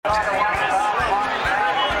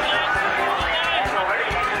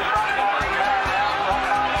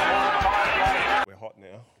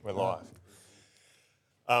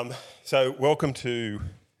So welcome to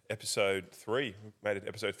episode 3. We made it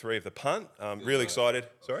episode 3 of the Punt. Really excited.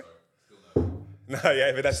 Sorry? No,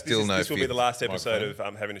 yeah, but this will be the last episode of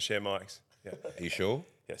having to share mics. Yeah. Are you sure?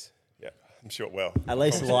 Yes. Yeah. I'm sure it will. At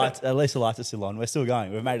least the lights are still on. We're still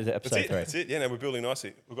going. We've made it to episode 3. That's it. Yeah, no, we're building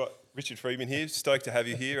nicely. We've got Richard Freedman here. Stoked to have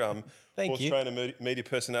you here. Thank horse you. trainer, media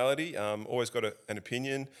personality. Always got an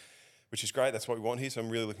opinion, which is great. That's what we want here. So I'm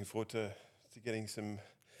really looking forward to getting some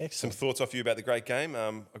thoughts off you about the great game.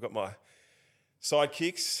 I've got my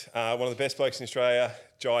sidekicks. One of the best blokes in Australia,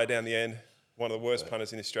 Jai down the end. One of the worst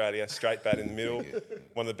punters in Australia, straight bat in the middle.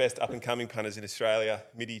 One of the best up-and-coming punters in Australia,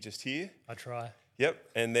 Mitty just here. I try. Yep.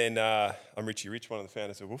 And then I'm Richie Rich, one of the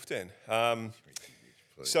founders of Wolf Den.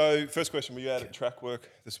 So first question, were you out at track work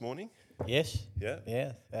this morning? Yes. Yeah?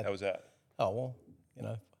 Yeah. How was that? Oh, well,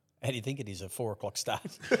 how do you think it is, a 4 o'clock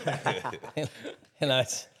start?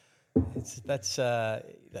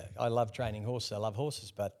 I love training horses. I love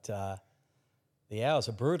horses, but the hours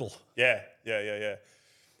are brutal. Yeah.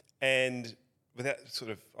 And without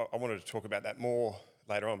I wanted to talk about that more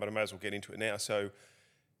later on, but I may as well get into it now. So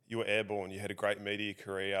you were airborne, you had a great media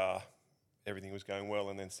career, everything was going well,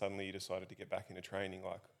 and then suddenly you decided to get back into training.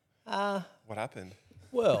 What happened?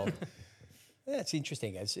 Well, that's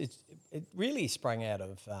interesting. It really sprang out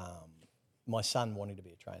of my son wanting to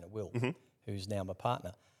be a trainer, Will, who's now my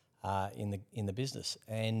partner in the business.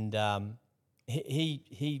 And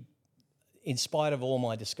he, in spite of all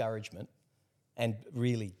my discouragement, and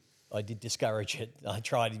really I did discourage it. I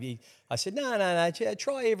said, no,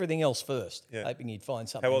 try everything else first, hoping you'd find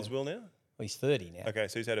something. How old's Will now? Well, he's 30 now. Okay,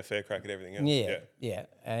 so he's had a fair crack at everything else. Yeah.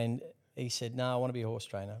 And he said, no, I want to be a horse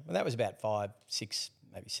trainer. Well, that was about 5, 6,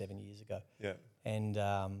 maybe 7 years ago. Yeah. And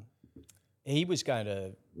he was going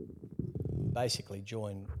to basically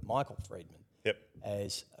join Michael Freedman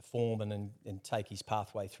as a foreman and take his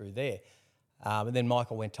pathway through there. But then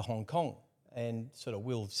Michael went to Hong Kong, and sort of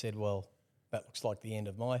Will said, well, that looks like the end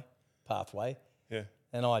of my pathway. Yeah.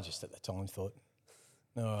 And I just at the time thought,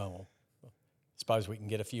 well, I suppose we can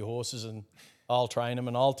get a few horses and I'll train them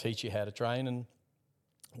and I'll teach you how to train and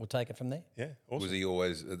we'll take it from there. Yeah, awesome. Was he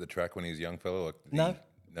always at the track when he was a young fellow? No,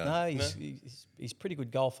 he's a pretty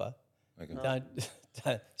good golfer. Okay.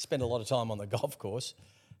 Don't spend a lot of time on the golf course.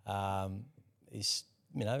 He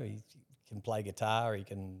can play guitar. He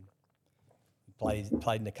can played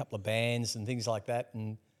in a couple of bands and things like that.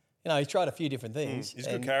 And he's tried a few different things. He's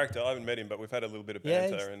a good character. I haven't met him, but we've had a little bit of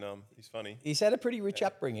banter, and he's funny. He's had a pretty rich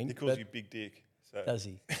upbringing. He calls you Big Dick. So. Does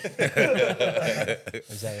he? Is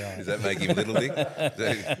that right? Does that make him Little Dick?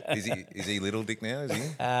 Is he Little Dick now? Is he?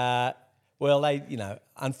 Well,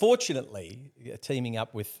 unfortunately, teaming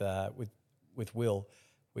up with Will,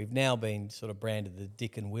 we've now been sort of branded the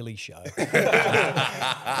Dick and Willie show.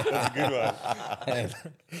 That's a good one. And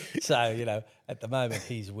so, at the moment,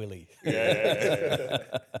 he's Willie. Yeah.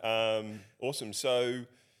 Awesome. So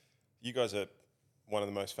you guys are one of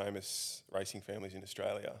the most famous racing families in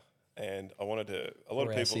Australia. And I wanted to... A lot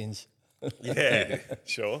of people... Sins. Yeah,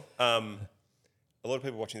 sure. A lot of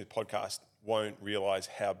people watching this podcast won't realise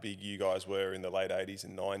how big you guys were in the late 80s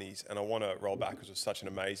and 90s. And I want to roll back because it was such an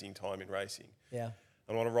amazing time in racing. Yeah.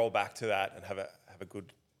 I want to roll back to that and have a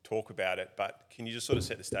good talk about it. But can you just sort of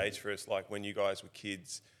set the stage for us, like when you guys were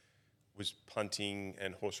kids, was punting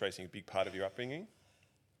and horse racing a big part of your upbringing?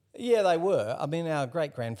 Yeah, they were. I mean, our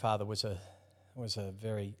great-grandfather was a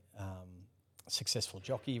very successful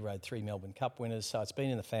jockey. He rode 3 Melbourne Cup winners, so it's been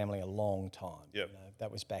in the family a long time. Yep.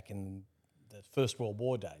 That was back in the First World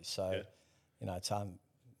War days. So, it's over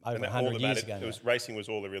 100 years ago. Racing was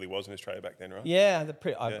all there really was in Australia back then, right? Yeah,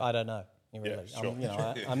 I don't know. Really. Yeah,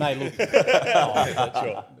 sure. I may look.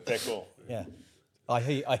 Sure. Fair call. Yeah, I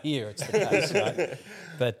hear it's the case, right?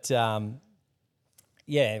 But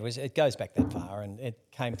it goes back that far, and it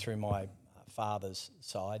came through my father's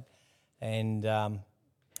side, and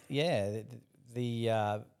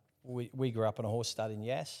we grew up in a horse stud in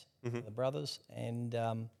Yass, the brothers, and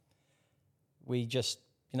we just.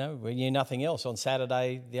 We knew nothing else. On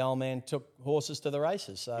Saturday, the old man took horses to the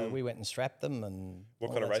races, so we went and strapped them. And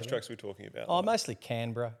what kind of racetracks are we talking about? Oh, mostly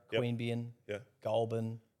Canberra, Queanbeyan,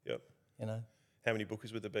 Goulburn. Yep. How many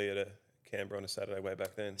bookers would there be at a Canberra on a Saturday way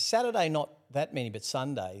back then? Saturday, not that many, but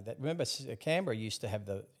Sunday. Remember, Canberra used to have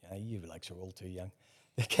you blokes are all too young.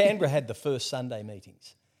 Canberra had the first Sunday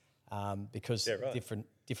meetings because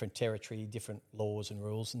different territory, different laws and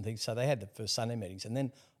rules and things. So they had the first Sunday meetings, and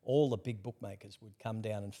then all the big bookmakers would come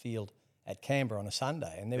down and field at Canberra on a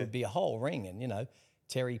Sunday, and there would be a whole ring, and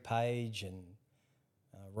Terry Page and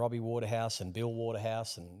Robbie Waterhouse and Bill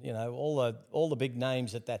Waterhouse, and all the big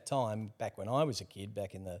names at that time. Back when I was a kid,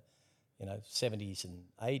 back in the 70s and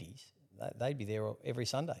 80s, they'd be there every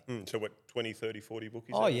Sunday. So what, 20, 30, 40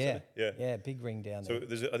 bookies? Oh, there, yeah. Yeah, big ring down there.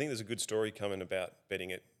 So I think there's a good story coming about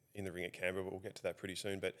betting it in the ring at Canberra, but we'll get to that pretty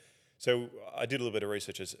soon. But so I did a little bit of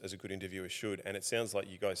research as a good interviewer should, and it sounds like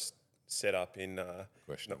you guys set up in...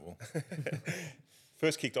 Questionable.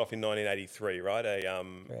 First kicked off in 1983, right?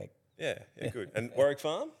 Correct. Yeah, good. And Warwick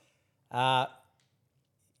Farm?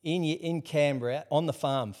 In Canberra, on the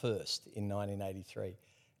farm first in 1983.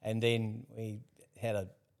 And then we had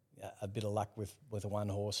a bit of luck with a one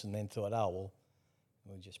horse, and then thought,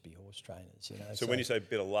 we'll just be horse trainers, So when you say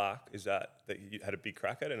bit of luck, is that you had a big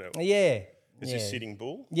crack at it? Yeah. Is this Sitting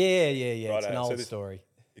Bull? Yeah. Right, It's an old story.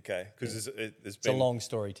 Okay, because there's It's a long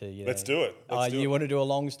story too. Let's do it. You want to do a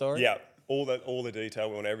long story? Yeah, all the detail,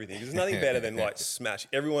 we want everything. There's nothing better than like smash.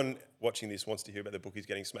 Everyone watching this wants to hear about the bookies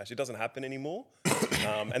getting smashed. It doesn't happen anymore,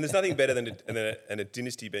 and there's nothing better than a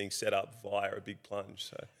dynasty being set up via a big plunge.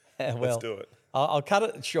 So let's do it. I'll cut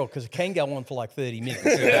it short because it can go on for like 30 minutes.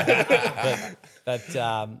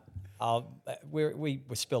 We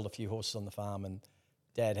spilled a few horses on the farm, and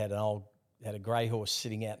Dad had a grey horse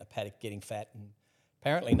sitting out in a paddock getting fat, and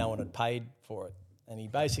apparently no one had paid for it. And he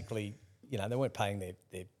basically, they weren't paying their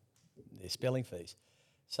spelling fees.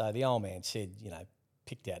 So the old man said,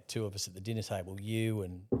 picked out two of us at the dinner table, you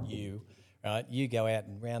and you, right? You go out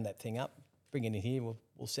and round that thing up, bring it in here, we'll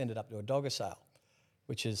send it up to a dogger sale,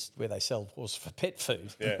 which is where they sell horses for pet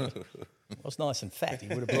food. Yeah. It was nice and fat. He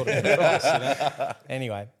would have brought it for price,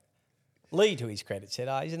 Anyway, Lee, to his credit,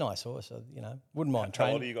 said, he's a nice horse, so, wouldn't mind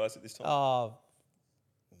training. How old are you guys at this time?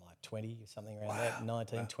 Like 20 or something around that,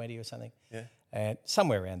 19, 20 or something. Yeah. And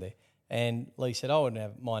somewhere around there. And Lee said, I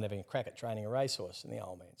wouldn't mind having a crack at training a racehorse. And the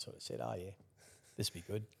old man sort of said, this would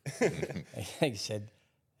be good. And he said,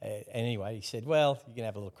 anyway, he said, well, you can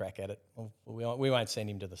have a little crack at it. We won't send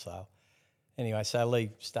him to the sale. Anyway, so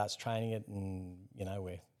Lee starts training it, and,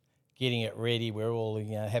 we're getting it ready. We're all,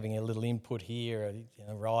 having a little input here,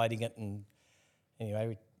 riding it. And anyway,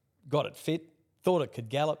 we got it fit, thought it could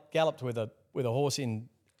galloped with a horse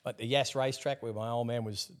at the Yass racetrack where my old man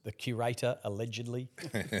was the curator, allegedly.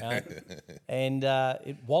 And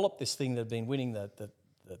it walloped this thing that had been winning the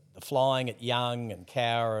flying at Young and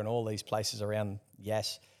Cowra and all these places around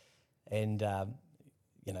Yass. And,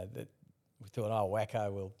 we thought,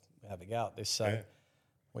 wacko, we'll have a go at this. So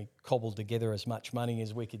we cobbled together as much money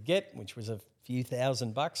as we could get, which was a few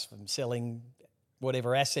 $1,000 from selling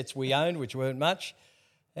whatever assets we owned, which weren't much,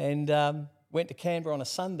 and went to Canberra on a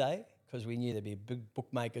Sunday, because we knew there'd be a big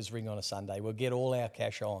bookmaker's ring on a Sunday. We'll get all our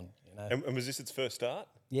cash on, And was this its first start?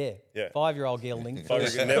 Yeah. 5-year-old gelding.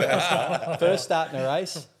 Never had a start. First start in a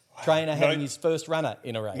race. Trainer having his first runner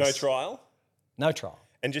in a race. No trial? No trial.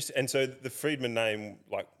 And so the Freedman name,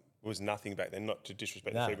 was nothing back then, not to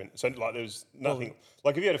disrespect the Freedman. So, there was nothing.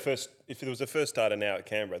 If there was a first starter now at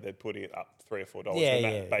Canberra, they'd put it up $3 or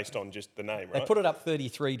 $4 based on just the name, right? They put it up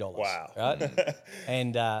 $33. Wow.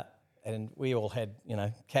 Right? And we all had,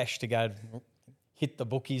 cash to go hit the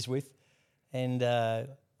bookies with. And I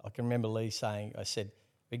can remember Lee saying, I said,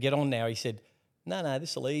 we get on now. He said, no,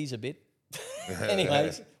 this will ease a bit.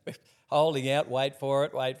 Anyways, we're holding out, wait for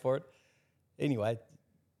it. Anyway,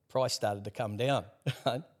 price started to come down.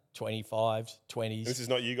 25s, 20s. This is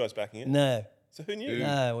not you guys backing it? No. So who knew?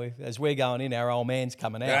 No, as we're going in, our old man's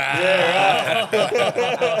coming out.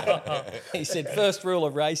 He said, first rule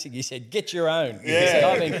of racing, he said, get your own. He said,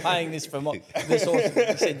 I've been paying this for this horse.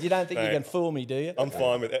 He said, you don't think you can fool me, do you? I'm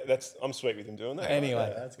fine with that. I'm sweet with him doing that.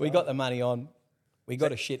 Anyway, we got the money on. We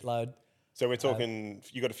got a shitload. So we're talking,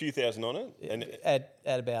 you got a few thousand on it? And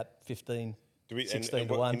at about 15, 16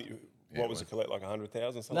 to 1. What was it, collect like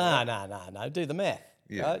 100,000 something? No. Do the math.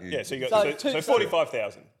 Yeah, so you got so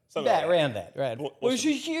 45,000. Around that. It was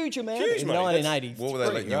a huge amount in 1980. What were they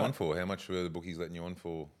letting you on for? How much were the bookies letting you on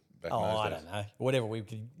for back in those days? I don't know. Whatever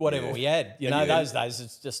we had. Those days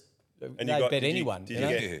it's just they bet anyone. Did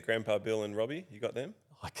you get Grandpa Bill and Robbie? You got them?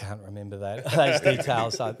 I can't remember those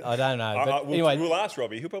details. I don't know. But anyway, we'll ask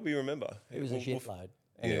Robbie. He'll probably remember. It was a shitload.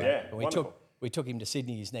 Anyway, we took him to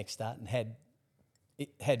Sydney his next start and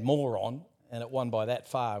had more on, and it won by that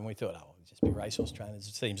far. And we thought, we'll just be racehorse trainers.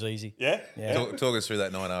 It seems easy. Yeah. Talk us through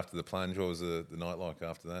that night after the plunge. What was the night like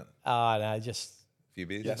after that? No, just a few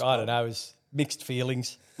beers. I don't know. It was mixed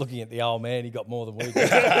feelings. Looking at the old man, he got more than we did.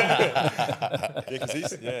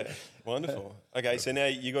 Wonderful. Okay, so now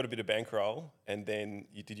you got a bit of bankroll, and then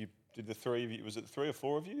did the three of you? Was it 3 or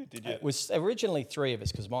 4 of you? Did you? It was originally 3 of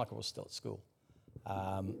us because Michael was still at school,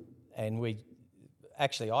 and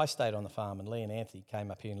I stayed on the farm, and Lee and Anthony came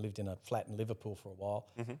up here and lived in a flat in Liverpool for a while,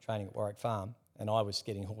 training at Warwick Farm, and I was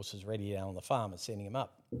getting horses ready down on the farm and sending them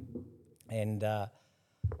up. And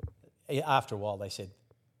after a while, they said,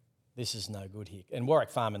 this is no good here. And Warwick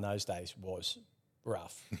Farm in those days was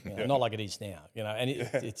rough, not like it is now, and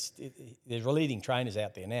there's leading trainers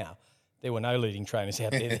out there now. There were no leading trainers out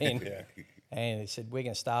there then. And he said, we're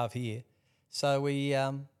going to starve here. So he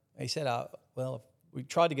said, we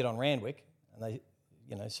tried to get on Randwick, and they,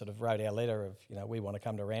 sort of wrote our letter of, we want to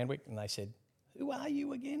come to Randwick, and they said, who are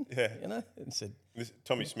you again? And said,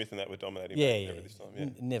 Tommy Smith and that were dominating. This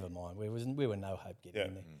time. Never mind. We were no hope getting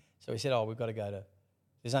in there. So he said, we've got to go to.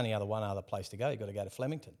 There's only one other place to go. You've got to go to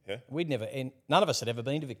Flemington. Yeah. None of us had ever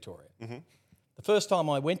been to Victoria. Mm-hmm. The first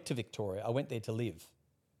time I went to Victoria, I went there to live.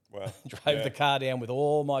 Wow. Drove the car down with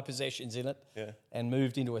all my possessions in it, and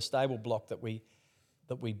moved into a stable block that we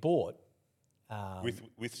bought.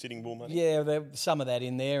 With Sitting Bull money? Yeah, there was some of that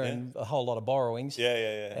in there, and a whole lot of borrowings.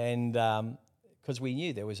 Yeah. And because we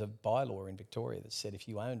knew there was a bylaw in Victoria that said if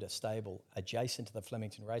you owned a stable adjacent to the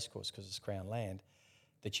Flemington Racecourse, because it's Crown land,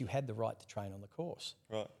 that you had the right to train on the course.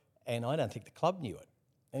 Right. And I don't think the club knew it.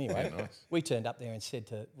 Anyway, we turned up there and said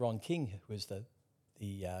to Ron King, who was the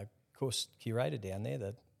course curator down there,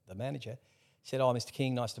 the manager, said, Mr.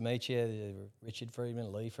 King, nice to meet you. Richard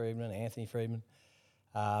Freedman, Lee Freedman, Anthony Freedman.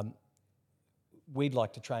 We'd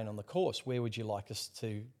like to train on the course. Where would you like us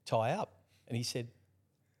to tie up? And he said,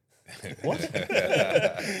 what?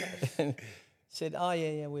 Said,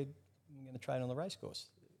 we're going to train on the racecourse.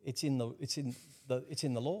 It's in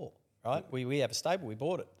the law, right? We have a stable. We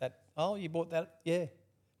bought it. You bought that? Yeah,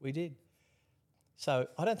 we did. So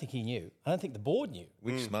I don't think he knew. I don't think the board knew.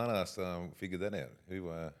 Which smartass figured that out?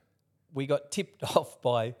 Who? We got tipped off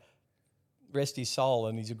by, rest his soul,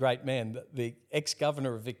 and he's a great man. The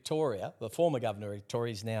ex-governor of Victoria, the former governor of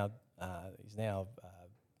Victoria, he's now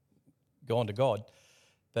gone to God.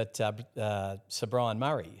 But Sir Brian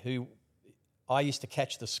Murray, who I used to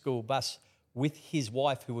catch the school bus with his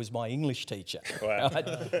wife, who was my English teacher. Wow. Right?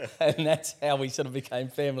 And that's how we sort of became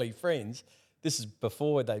family friends. This is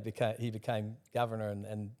before he became governor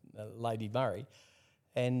and Lady Murray.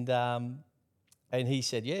 And he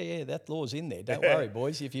said, that law's in there. Don't worry,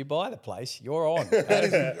 boys. If you buy the place, you're on.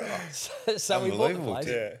 So we bought the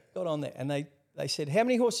place, got on there. And they said, how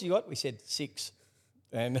many horses you got? We said 6.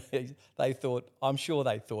 And they thought, I'm sure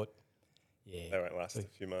they thought, they won't last a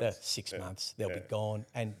few months. 6 months, they'll be gone.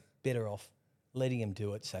 And better off letting them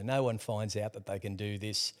do it so no one finds out that they can do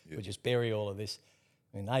this. We'll just bury all of this.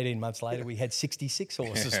 I mean, 18 months later, we had 66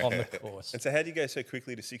 horses on the course. And so how did you go so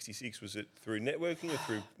quickly to 66? Was it through networking or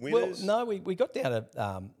through winners? Well, no, we got down to...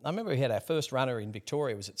 I remember we had our first runner in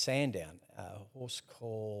Victoria, was at Sandown, a horse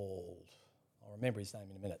called... I'll remember his name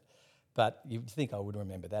in a minute. But you'd think I would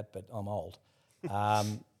remember that, but I'm old.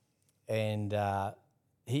 Anyway,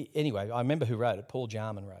 I remember who wrote it. Paul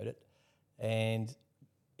Jarman wrote it. And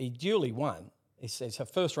he duly won. It's her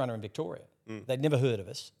first runner in Victoria. They'd never heard of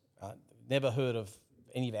us, never heard of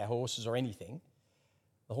any of our horses or anything.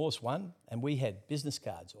 The horse won, and we had business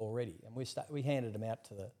cards already, and we handed them out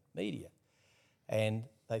to the media. And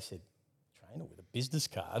they said, trainer with a business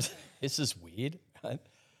card? This is weird. Right?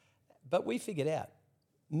 But we figured out,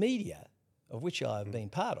 media, of which I've been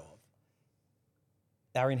part of,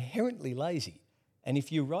 are inherently lazy. And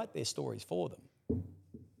if you write their stories for them,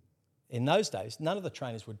 in those days, none of the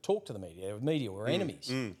trainers would talk to the media. The media were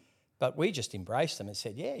enemies. But we just embraced them and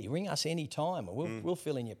said, you ring us any time and we'll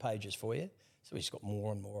fill in your pages for you. So we just got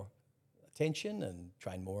more and more attention and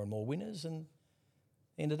trained more and more winners and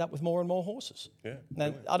ended up with more and more horses. Yeah.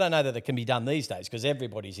 Now, I don't know that it can be done these days because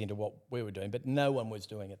everybody's into what we were doing, but no one was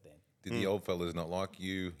doing it then. Did the old fellas not like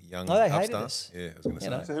you, young they upstarts? hated us. Yeah, I was going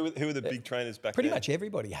to say. So who were the big trainers back Pretty then? much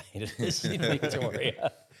everybody hated us in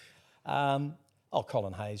Victoria.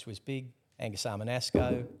 Colin Hayes was big, Angus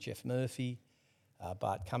Armanasco, Jeff Murphy,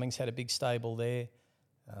 Bart Cummings had a big stable there.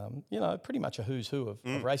 Pretty much a who's who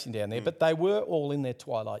of racing down there. But they were all in their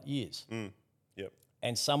twilight years. Yep.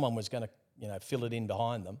 And someone was going to, fill it in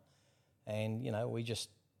behind them. And, we just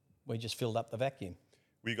filled up the vacuum.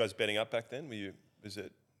 Were you guys betting up back then? Were you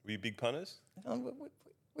big punters?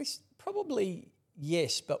 We probably,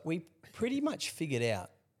 yes, but we pretty much figured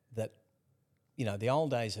out that, the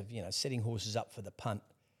old days of, setting horses up for the punt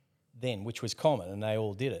then, which was common and they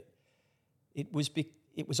all did it,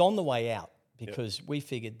 it was on the way out because we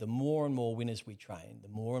figured the more and more winners we train, the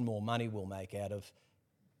more and more money we'll make out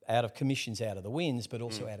of commissions out of the wins, but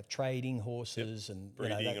also out of trading horses and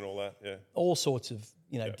breeding and all that, all sorts of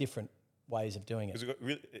different ways of doing it.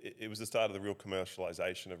 It was the start of the real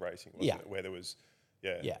commercialisation of racing, wasn't it? Where there was,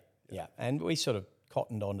 and we sort of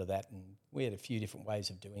cottoned onto that, and we had a few different ways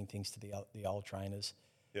of doing things to the old trainers.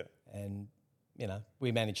 Yeah, and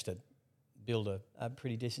we managed to build a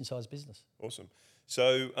pretty decent sized business. Awesome.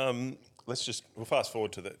 So we'll fast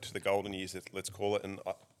forward to the golden years, let's call it. And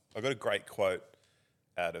I got a great quote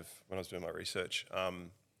out of when I was doing my research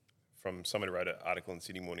from someone who wrote an article in the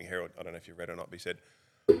Sydney Morning Herald. I don't know if you read it or not, but he said,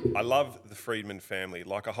 "I love the Freedman family.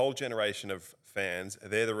 Like a whole generation of fans,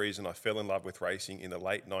 they're the reason I fell in love with racing in the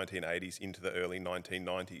late 1980s into the early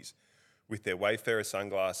 1990s. With their Wayfarer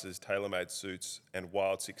sunglasses, tailor-made suits, and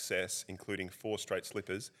wild success, including 4 straight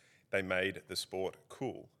slippers, they made the sport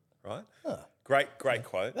cool." Right? Huh. Great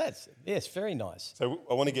quote. Yes, very nice. So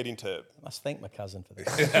I want to get into... I must thank my cousin for this.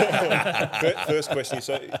 First question is,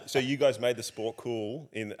 so you guys made the sport cool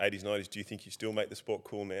in the 80s, 90s. Do you think you still make the sport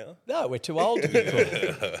cool now? No, we're too old to be cool.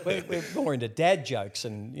 we're more into dad jokes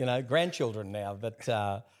and, grandchildren now, but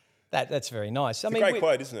that's very nice. It's a great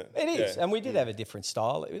quote, isn't it? It is, and we did have a different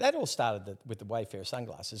style. That all started with the Wayfarer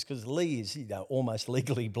sunglasses because Lee is, almost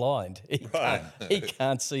legally blind. He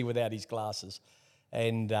can't see without his glasses.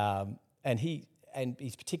 And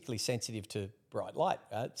he's particularly sensitive to bright light,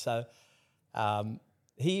 right? So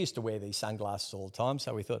he used to wear these sunglasses all the time.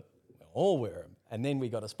 So we thought we'll all wear them. And then we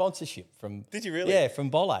got a sponsorship from. Did you really? Yeah, from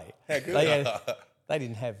Bolle. How good. They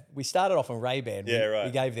didn't have. We started off on Ray-Ban. Yeah, right.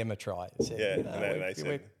 We gave them a try. Said,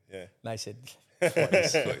 They said.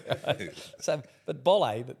 So, but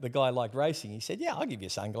Bolle, the guy liked racing. He said, "Yeah, I'll give you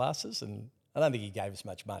sunglasses." And I don't think he gave us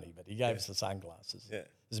much money, but he gave us the sunglasses. Yeah.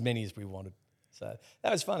 As many as we wanted. So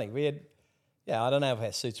that was funny. We had, I don't know if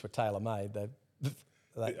our suits were tailor-made.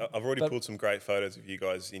 I've already pulled some great photos of you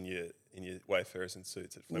guys in your Wayfarers and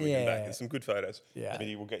suits at Fleming and back. There's some good photos. Yeah.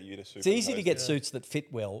 Maybe we'll get you to It's easy to get suits that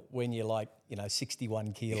fit well when you're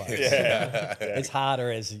 61 kilos. It's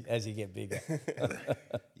harder as you get bigger.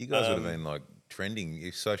 You guys would have been trending.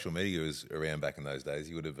 If social media was around back in those days,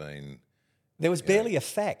 you would have been... There was barely a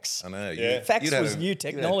fax. I know. Fax was new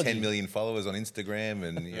technology. 10 million followers on Instagram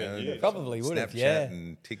and probably would have. Snapchat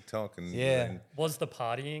and TikTok and Was the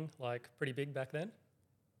partying pretty big back then?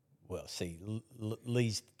 Well, see,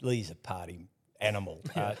 Lee's a party animal.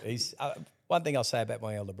 He's one thing I'll say about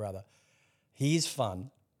my elder brother. He is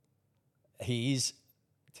fun. He is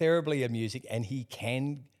terribly amusing, and he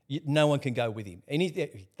can. No one can go with him. And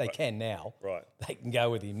they can now. Right. They can go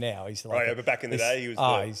with him now. He's like but back in the day, he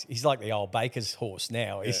was. He's like the old baker's horse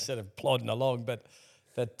now. He's sort of plodding along, but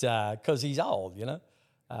because he's old,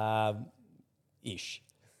 ish.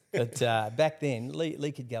 But back then,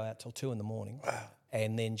 Lee could go out till 2 a.m. Wow.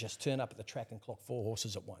 And then just turn up at the track and clock 4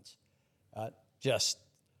 horses at once. Just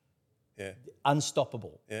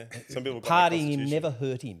unstoppable. Yeah. Some people partying him never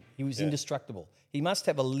hurt him. He was indestructible. He must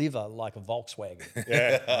have a liver like a Volkswagen.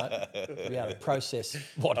 To be able to process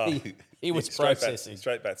what he was processing.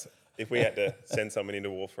 Straight bats. If we had to send someone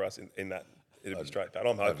into war for us in that, it'd be straight bat.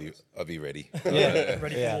 I'm hoping. I'll be ready. Ready for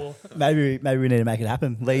war. Maybe we need to make it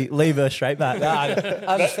happen. Lee versus straight bat. No,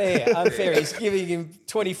 unfair. He's giving him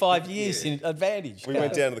 25 years in advantage. We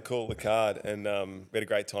went down to the Call the Card and we had a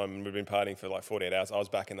great time and we'd been partying for 48 hours. I was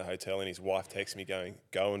back in the hotel and his wife texted me going,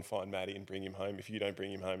 "Go and find Matty and bring him home. If you don't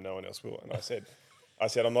bring him home, no one else will." And I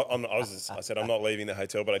said, I'm not leaving the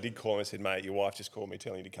hotel, but I did call him and said, "Mate, your wife just called me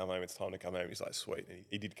telling you to come home. It's time to come home." He's like, "Sweet." And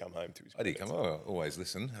he did come home to his. I did come home. I always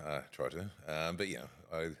listen. Try to. But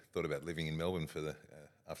I thought about living in Melbourne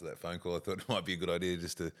after that phone call. I thought it might be a good idea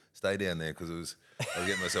just to stay down there because I was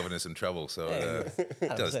getting myself into some trouble. So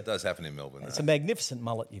it does happen in Melbourne. It's a magnificent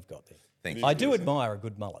mullet you've got there. Thank you. I do admire a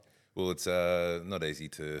good mullet. Well, it's not easy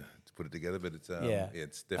to put it together, but it's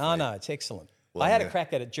it's definitely. Oh no, it's excellent. Well, I had a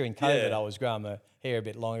crack at it during COVID. I was growing my hair a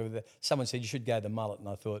bit longer. Someone said you should go the mullet, and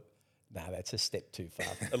I thought, no, that's a step too far.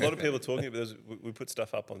 A lot of people are talking about this. We put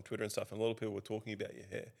stuff up on Twitter and stuff, and a lot of people were talking about your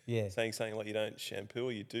hair. Yeah. Saying something like you don't shampoo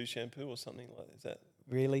or you do shampoo or something like that. Is that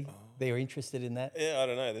really? Oh. They're interested in that? Yeah, I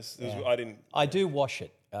don't know. I didn't. I do wash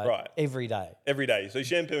it every day. Every day. So you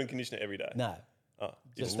shampoo and condition it every day? No. Oh,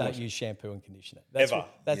 just don't use shampoo and conditioner. Ever?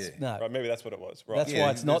 No. Right, maybe that's what it was. Right. That's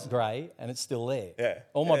why it's not grey and it's still there. Yeah.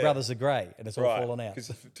 All my brothers are grey and it's all fallen out.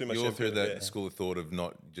 Too much. You're through that school of thought of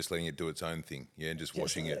not just letting it do its own thing. Yeah, and just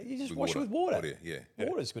washing it. You just wash it with water. Yeah.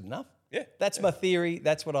 Water's good enough. Yeah. That's my theory.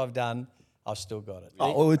 That's what I've done. I've still got it.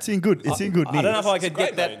 Oh, well, it's in good nick. I don't know if I could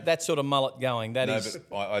get that sort of mullet going. But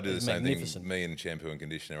I do the same thing. Me and shampoo and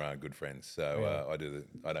conditioner aren't good friends, so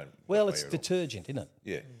I don't. Well, it's detergent, isn't it?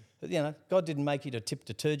 Yeah. But, God didn't make you to tip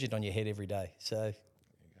detergent on your head every day. So,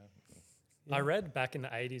 I read back in the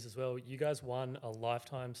 80s as well, you guys won a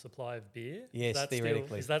lifetime supply of beer. Yes,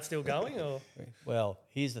 theoretically. Is that still going? Or? Well,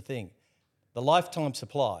 here's the thing. The lifetime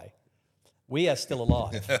supply, we are still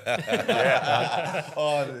alive.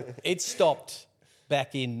 It stopped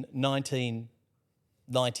back in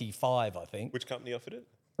 1995, I think. Which company offered it?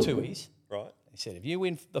 Tooheys. Right. He said, if you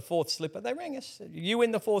win the 4th slipper, they rang us. If you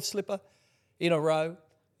win the 4th slipper in a row,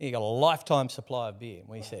 you got a lifetime supply of beer. And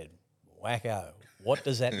we said, wacko. What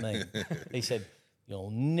does that mean? He said,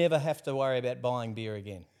 you'll never have to worry about buying beer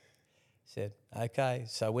again. He said, okay.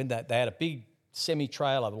 So when they had a big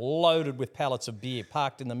semi-trailer loaded with pallets of beer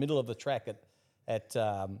parked in the middle of the track at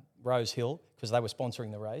Rose Hill because they were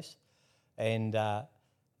sponsoring the race. And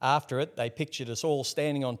after it, they pictured us all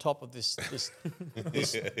standing on top of this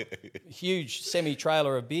huge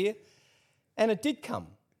semi-trailer of beer. And it did come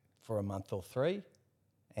for a month or 3.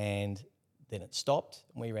 And then it stopped.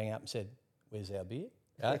 And we rang up and said, where's our beer?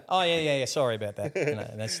 Oh, yeah, sorry about that.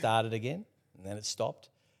 And it started again. And then it stopped.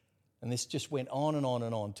 And this just went on and on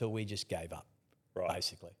and on until we just gave up,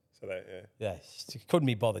 basically. So that, Yeah, couldn't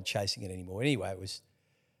be bothered chasing it anymore. Anyway, we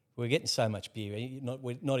were getting so much beer,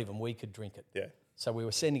 not even we could drink it. Yeah. So we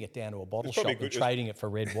were sending it down to a bottle shop probably and trading it for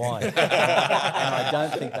red wine. And I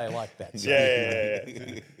don't think they liked that. So.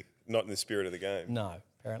 Yeah. Not in the spirit of the game. No,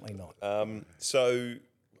 apparently not. So,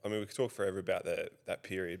 I mean, we could talk forever about that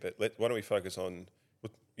period, but why don't we focus on,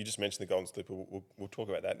 you just mentioned the Golden Slipper, we'll talk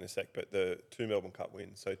about that in a sec, but the 2 Melbourne Cup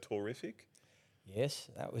wins, so terrific. Yes,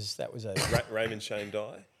 that was a... Raymond Shane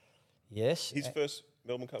Dye. Yes. His first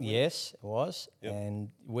Melbourne Cup win? Yes, it was. Yep. And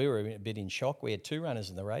we were a bit in shock. We had 2 runners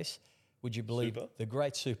in the race. Would you believe the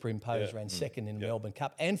great Superimpose ran second in the Melbourne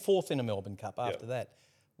Cup and 4th in a Melbourne Cup after that?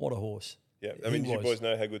 What a horse. Yeah, I mean, do you boys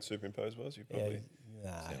know how good Superimpose was? You probably...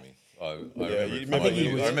 I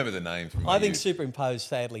remember the name from I think Superimpose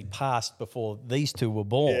sadly passed before these 2 were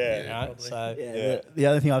born. The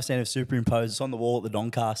other thing I've seen of Superimpose is on the wall at the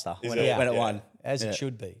Doncaster when it won. As it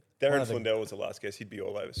should be. Darren Flindell was the last guest. He'd be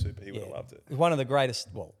all over Super. He would have loved it. One of the greatest,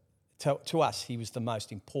 to us, he was the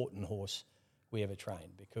most important horse we ever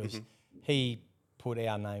trained because he put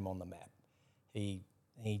our name on the map. He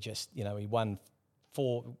just, he won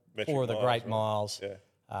four of the great miles.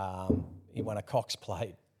 Yeah. He won a Cox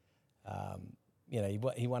Plate.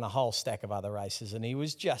 He won a whole stack of other races, and he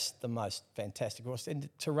was just the most fantastic horse. And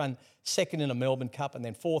to run second in a Melbourne Cup and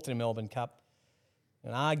then 4th in a Melbourne Cup,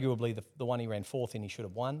 and arguably the one he ran 4th in, he should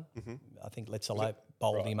have won. I think Let's Elope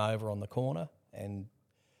bowled him over on the corner and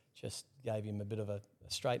just gave him a bit of a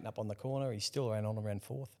straighten up on the corner. He still ran on and ran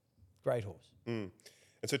 4th. Great horse. And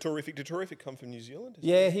so Terrific, did Terrific come from New Zealand?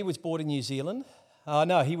 He was bought in New Zealand.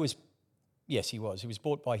 No, he was. Yes, he was. He was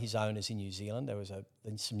bought by his owners in New Zealand. There was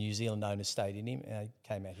some New Zealand owners stayed in him. He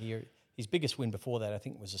came out here. His biggest win before that, I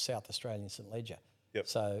think, was a South Australian St Leger. Yep.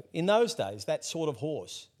 So in those days, that sort of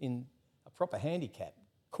horse in a proper handicap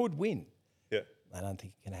could win. Yeah. I don't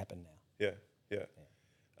think it can happen now. Yeah.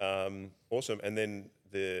 Awesome. And then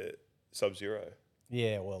the Sub-Zero.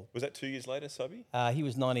 Yeah, well. Was that 2 years later, Subby? He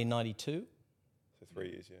was 1992. So 3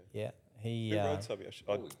 years, Yeah. Who rode Subby?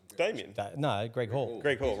 Damien? No, Greg Hall.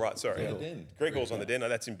 Greg Hall, right, sorry. Greg Hall's on the den. No,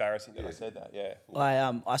 that's embarrassing that I said that, yeah.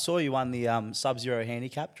 I saw you won the Sub-Zero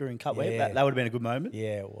handicap during Cup Week. That would have been a good moment.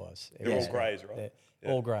 Yeah, it was. They're all greys, right?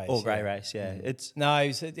 All greys. All grey race, yeah.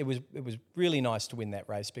 It was really nice to win that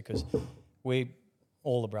race because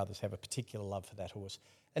all the brothers have a particular love for that horse.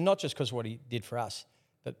 And not just because of what he did for us,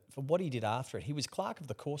 but for what he did after it. He was clerk of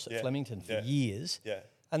the course at Flemington for years. Yeah.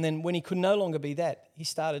 And then when he could no longer be that, he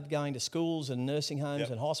started going to schools and nursing homes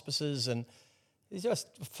and hospices, and he's just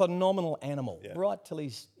a phenomenal animal right till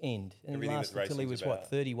his end. And Everything he lasted till he was,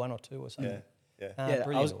 31 or 2 or something. I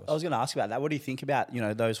was going to ask about that. What do you think about,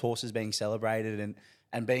 those horses being celebrated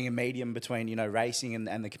and being a medium between, racing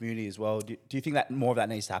and the community as well? Do you think that more of that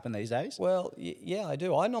needs to happen these days? Well, yeah, I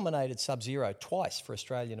do. I nominated Sub-Zero twice for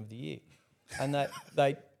Australian of the Year. And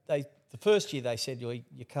the first year they said, you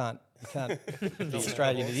can't be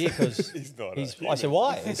Australian of the Year because he's I said,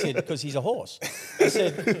 why? He said, because he's a horse. I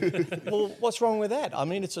said, well, what's wrong with that? I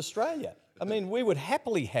mean, it's Australia. I mean, we would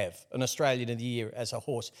happily have an Australian of the Year as a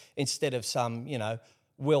horse instead of some,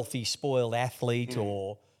 wealthy, spoiled athlete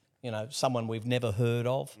or, someone we've never heard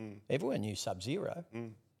of. Everyone knew Sub-Zero.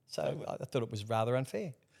 So I thought it was rather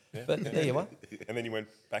unfair. Yeah. But there you are. And then you went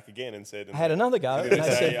back again and said... I had another go. And they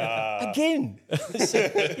said, again? I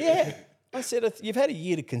said, yeah. I said, you've had a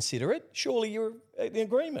year to consider it. Surely you're in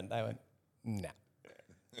agreement. They went, no.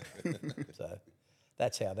 So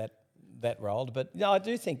that's how that rolled. But no, I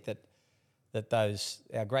do think that those,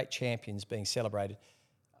 our great champions being celebrated,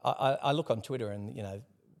 I look on Twitter and,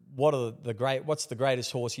 what's the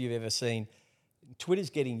greatest horse you've ever seen? Twitter's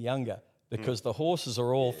getting younger because the horses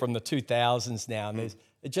are all from the 2000s now, and there's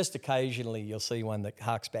just occasionally you'll see one that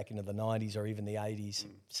harks back into the 90s or even the 80s,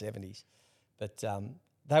 70s. But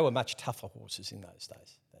they were much tougher horses in those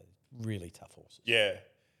days. They were really tough horses. Yeah.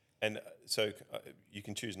 And so you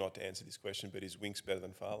can choose not to answer this question, but is Winks better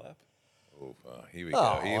than Farlap? Here we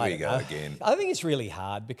go. Here we go again. I think it's really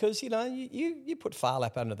hard because, you put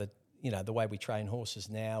Farlap under the way we train horses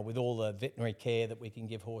now with all the veterinary care that we can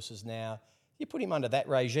give horses now. You put him under that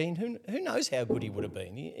regime, who knows how good he would have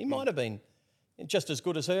been? He might have been just as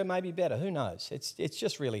good as her, maybe better. Who knows? It's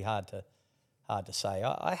just really hard to say.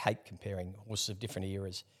 I hate comparing horses of different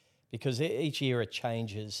eras because each era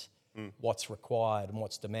changes what's required and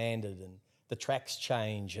what's demanded, and the tracks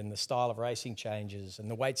change and the style of racing changes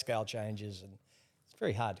and the weight scale changes, and it's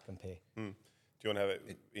very hard to compare. Do you want to have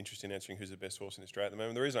an interest in answering who's the best horse in Australia at the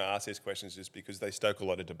moment? The reason I ask these questions is because they stoke a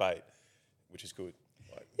lot of debate, which is good.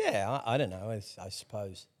 I don't know. I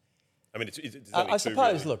suppose. I mean, it's I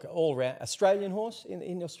suppose. Really. Look, all round Australian horse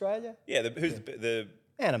in Australia. Yeah, who's the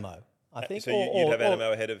Animo? I think. So you'd have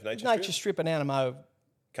Animo ahead of Nature Strip and Animo.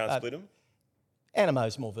 Can't split them.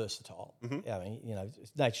 Animo's more versatile. I mean,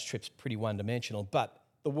 Nature Strip's pretty one-dimensional, but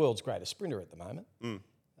the world's greatest sprinter at the moment.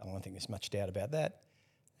 I don't think there's much doubt about that.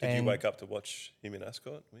 Did you wake up to watch him in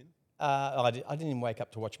Ascot win? I didn't even wake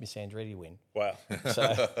up to watch Miss Andretti win. Wow. So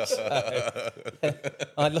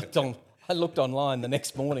I looked online the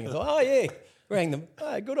next morning and thought, oh yeah, rang them.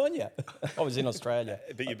 Oh, good on you. I was in Australia.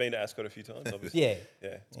 But you've been to Ascot a few times, obviously. Yeah.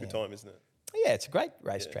 Yeah, it's a good time, isn't it? Yeah, it's a great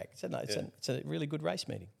racetrack. It's a really good race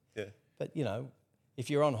meeting. Yeah. But if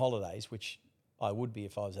you're on holidays, which I would be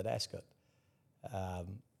if I was at Ascot,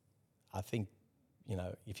 I think.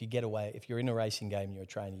 If you get away, if you're in a racing game and you're a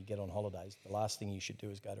trainer, you get on holidays, the last thing you should do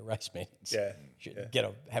is go to race meetings. Yeah. You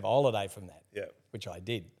should have a holiday from that. Yeah. Which I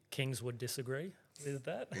did. Kings would disagree with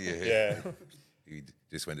that. Yeah. You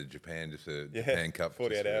just went to Japan just for Japan Cup.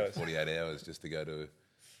 48 hours. 48 hours just to go to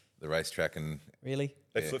the racetrack and... Really?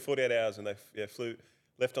 They flew 48 hours and they flew,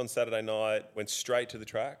 left on Saturday night, went straight to the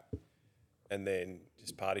track and then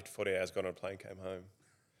just partied for 40 hours, got on a plane, came home.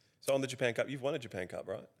 So on the Japan Cup, you've won a Japan Cup,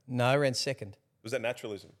 right? No, I ran second. Was that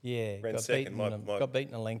naturalism? Yeah, ran got second. got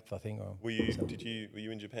beaten a length, I think. Were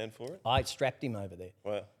you in Japan for it? I strapped him over there.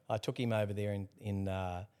 Wow. I took him over there in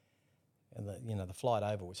the flight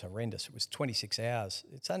over was horrendous. It was 26 hours.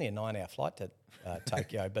 It's only a 9-hour flight to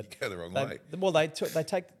Tokyo, but Go the wrong way. Well, they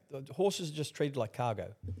take the horses are just treated like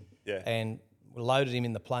cargo. Yeah. And we loaded him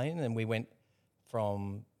in the plane, and we went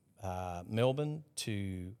from Melbourne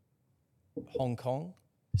to Hong Kong.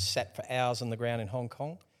 Sat for hours on the ground in Hong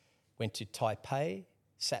Kong. Went to Taipei,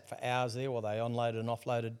 sat for hours there while they unloaded and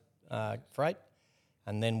offloaded freight,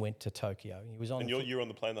 and then went to Tokyo. He was on. And you were on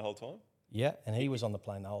the plane the whole time? Yeah, and he was on the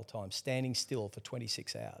plane the whole time, standing still for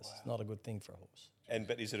 26 hours. Wow. It's not a good thing for a horse.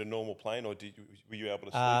 But is it a normal plane, or were you able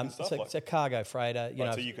to sleep and stuff? It's a cargo freighter.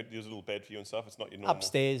 So there's a little bed for you and stuff. It's not your normal.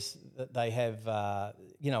 Upstairs, they have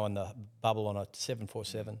on the bubble on a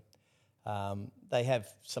 747. They have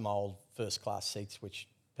some old first class seats which.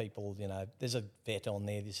 People, there's a vet on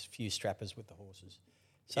there. There's a few strappers with the horses.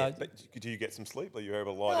 So, but do you get some sleep? Are you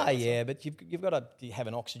able to lie down? Yeah, but you've got to have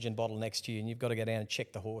an oxygen bottle next to you, and you've got to go down and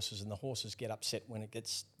check the horses. And the horses get upset when it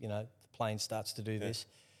gets, the plane starts to do this.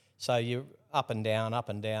 So you're up and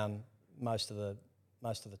down most of the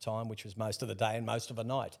time, which was most of the day and most of the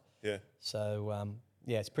night. Yeah. So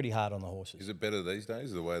it's pretty hard on the horses. Is it better these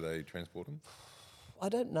days the way they transport them? I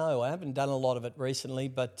don't know. I haven't done a lot of it recently,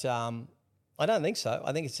 but. I don't think so.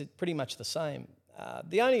 I think it's pretty much the same.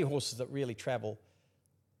 The only horses that really travel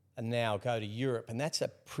and now go to Europe, and that's a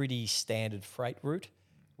pretty standard freight route,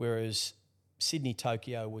 whereas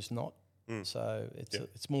Sydney-Tokyo was not. So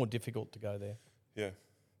it's more difficult to go there. Yeah.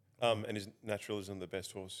 And is Naturalism the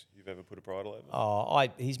best horse you've ever put a bridle over? Oh,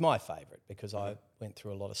 he's my favourite because I went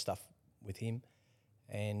through a lot of stuff with him,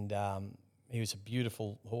 and he was a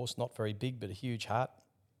beautiful horse, not very big, but a huge heart.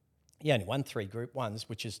 He only won 3 Group 1s,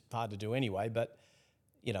 which is hard to do anyway, but,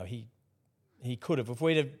 he could have. If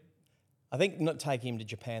we'd have, I think not taking him to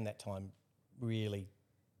Japan that time really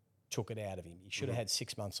took it out of him. He should have had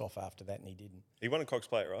 6 months off after that, and he didn't. He won a Cox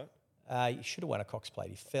Plate, right? He should have won a Cox Plate.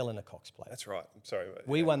 He fell in a Cox Plate. That's right. I'm sorry.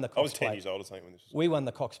 We won the Cox Plate. I was 10 years old or something when this was. We won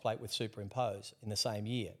the Cox Plate with Superimpose in the same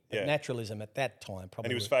year. But Naturalism at that time probably.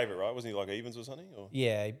 And he was favourite, right? Wasn't he like evens or something? Or?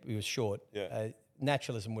 Yeah, he was short. Yeah.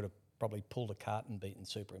 Naturalism would have probably pulled a cart and beaten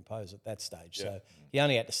Superimpose at that stage. Yeah. So he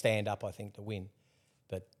only had to stand up, I think, to win.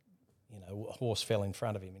 But, a horse fell in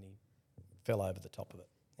front of him and he fell over the top of it.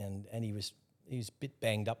 And he was a bit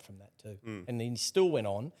banged up from that too. And he still went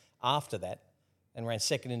on after that and ran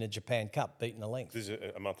second in the Japan Cup, beating a length. This is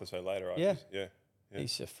a month or so later, right? Yeah. Yeah.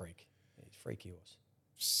 He's a freak. He's a freaky horse.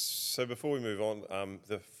 So before we move on,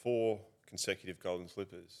 the 4 consecutive Golden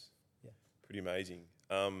Slippers, pretty amazing.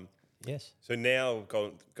 Yes. So now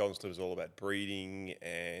Golden Slipper is all about breeding,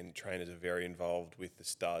 and trainers are very involved with the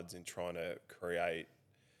studs in trying to create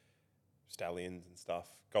stallions and stuff.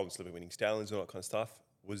 Golden Slipper winning stallions and all that kind of stuff.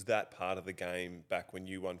 Was that part of the game back when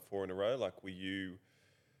you won 4 in a row? Like, were you?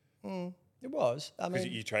 It was. I Because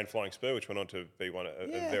mean, you trained Flying Spur, which went on to be a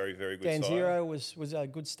very, very good Dan sire. Zero was a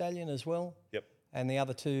good stallion as well. Yep. And the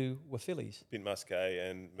other two were fillies. Bint Musquet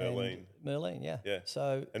and Merlin. And Merlin, yeah. Yeah.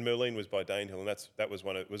 So And Merlin was by Danehill, and that was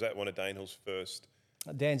one of Danehill's first.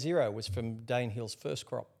 Dan Zero was from Danehill's first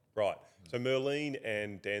crop. Right. So Merlin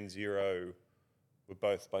and Dan Zero were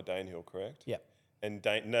both by Danehill, correct? Yeah. And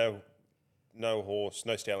no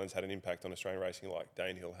stallions had an impact on Australian racing like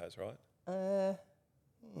Danehill has, right?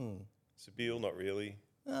 Sabile, not really.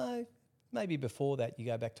 No, maybe before that you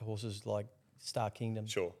go back to horses like Star Kingdom.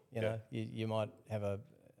 Sure. You know, you might have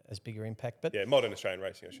as bigger impact. But Yeah, modern Australian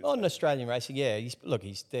racing, I should on say. Australian racing, yeah, he's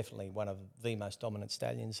definitely one of the most dominant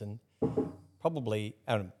stallions and probably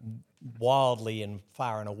wildly and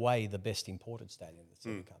far and away the best imported stallion that's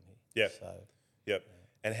ever come here. Yep. So Yep.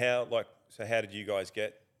 And how did you guys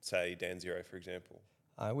get, say, Dan Zero, for example?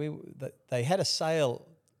 they had a sale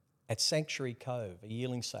at Sanctuary Cove, a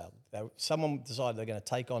yearling sale. Someone decided they're going to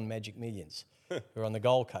take on Magic Millions, who are on the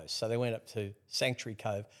Gold Coast. So they went up to Sanctuary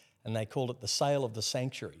Cove and they called it the Sale of the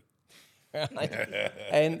Sanctuary. Right?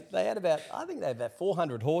 And they had about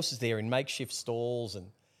 400 horses there in makeshift stalls, and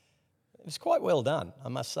it was quite well done, I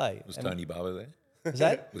must say. Was Tony Barber there? Was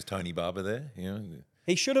that? Was Tony Barber there? You know,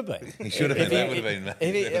 He should have been. he should have been. That would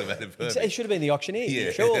have been. He should have been the auctioneer,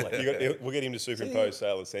 Yeah. surely. We'll get him to superimpose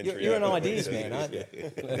Sale of the Century. You're an ideas man, aren't you?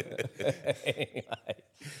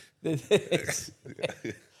 Anyway,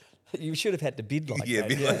 you should have had to bid like Yeah,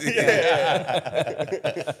 that.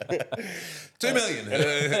 2 million.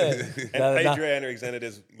 And Adriana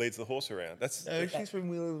Xanades leads the horse around. That's No, she's from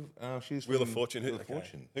Wheel Wheel of Fortune. Wheel of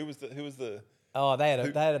Fortune. Who was the? Oh, they had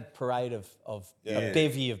a parade of a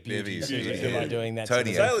bevy of beauties who were doing that.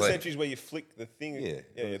 Tony Sale of the Fleck. Century is where you flick the thing.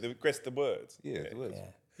 Yeah. The rest of the words. Yeah, it was.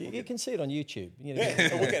 You can see it on YouTube. You know,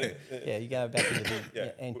 We'll get it. yeah, you go back into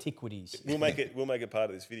the antiquities. We'll make it part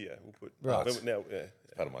of this video. We'll put Right. now. Yeah,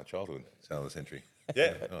 It's part of my childhood. Sale of the Century.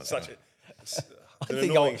 yeah. Such an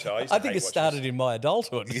annoying show. I think it started in my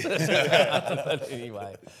adulthood. But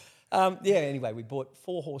anyway. Anyway, we bought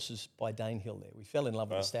 4 horses by Danehill there. We fell in love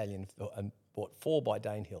with the stallion and bought 4 by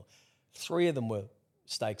Danehill. 3 of them were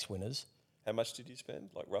stakes winners. How much did you spend?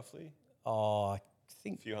 Like roughly Oh, I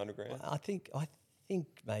think a few $100,000. I think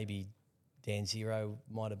maybe Dan Zero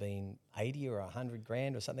might have been 80 or 100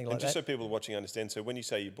 grand or something like And just that. so people watching understand, so when you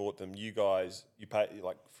say you bought them, you pay,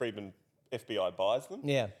 like Freedman FBI buys them,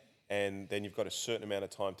 Yeah. and then you've got a certain amount of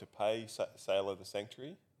time to pay Sale of the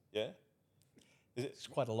Sanctuary. Yeah. It's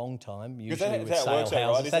quite a long time, that- usually with that's how it sale works out, right?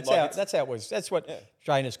 houses. Is it That's like how it's- that's how it works. That's what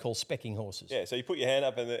trainers call specking horses. Yeah. So you put your hand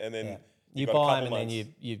up, and then Yeah. You you've got a buy couple them and then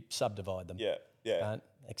months. you subdivide them. Yeah. Yeah.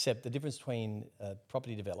 Except the difference between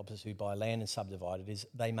property developers who buy land and subdivide it is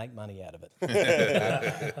they make money out of it.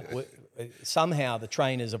 Somehow the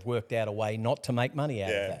trainers have worked out a way not to make money out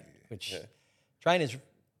of that, which trainers,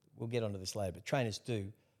 we'll get onto this later, but trainers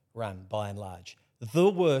do run, by and large, the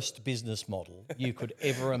worst business model you could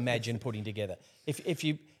ever imagine putting together. If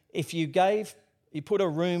you put a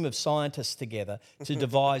room of scientists together to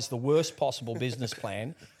devise the worst possible business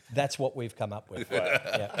plan, that's what we've come up with.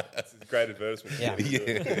 Yeah. It's a great advertisement. Yeah.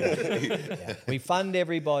 Yeah. We fund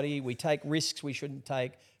everybody. We take risks we shouldn't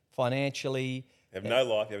take financially. You have no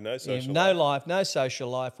life. You have no You social have no life. life, no social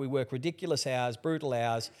life. We work ridiculous hours, brutal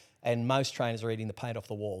hours, and most trainers are eating the paint off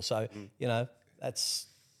the wall. So,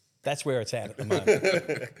 that's where it's at the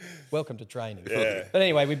moment. Welcome to training. Yeah. But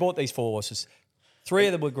anyway, we bought these 4 horses. 3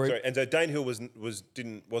 of them were group. Sorry, and so Danehill wasn't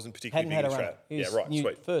particularly Hadn't big had in a the runner. trap. He was Yeah, right. new,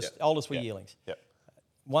 Sweet. First, Yeah. oldest were Yeah. yearlings. Yeah.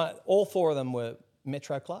 All 4 of them were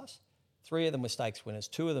Metro class. 3 of them were stakes winners.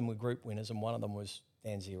 2 of them were group winners, and 1 of them was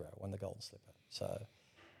Dan Zero, won the Golden Slipper. So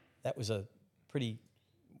that was a pretty.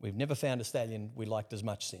 We've never found a stallion we liked as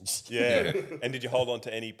much since. Yeah. And did you hold on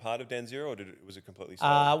to any part of Dan Zero, or was it completely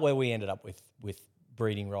sold? Well, we ended up with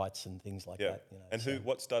breeding rights and things like Yeah. that. And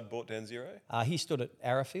what stud bought Dan Zero? He stood at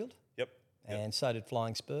Arrowfield, Yep. and so did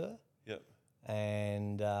Flying Spur, Yep.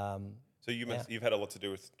 and. So you've had a lot to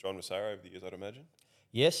do with John Massaro over the years, I'd imagine.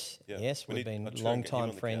 Yes, Yeah. yes, We we've need- been I'll try and get him on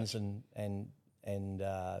long-time the friends, couch. and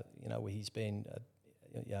he's been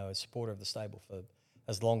a supporter of the stable for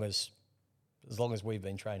as long as we've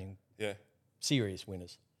been training Yeah. serious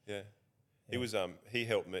winners. Yeah. He was he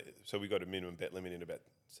helped me. So we got a minimum bet limit in about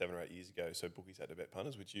 7 or 8 years ago. So bookies had to bet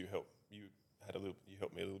punters, which you helped me a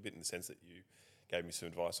little bit in the sense that you gave me some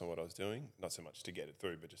advice on what I was doing, not so much to get it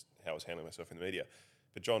through, but just how I was handling myself in the media.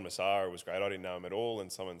 But John Massaro was great. I didn't know him at all,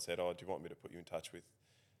 and someone said, "Oh, do you want me to put you in touch with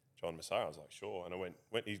John Massaro?" I was like, "Sure." And I went.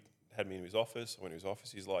 He had me in his office. I went to his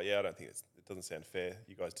office. He's like, "Yeah, I don't think it doesn't sound fair.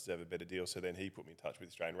 You guys deserve a better deal." So then he put me in touch with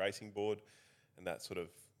the Australian Racing Board, and that sort of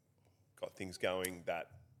got things going.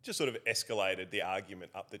 That just sort of escalated the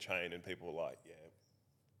argument up the chain, and people were like, "Yeah,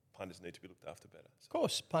 punters need to be looked after better." So, Of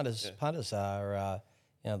course, punters are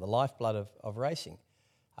the lifeblood of racing.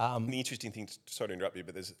 the interesting thing, sorry to interrupt you,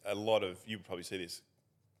 but there's a lot of, you probably see this,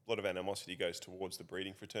 a lot of animosity goes towards the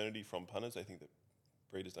breeding fraternity from punters. They think that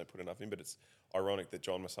breeders don't put enough in, but it's ironic that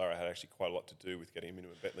John Massara had actually quite a lot to do with getting a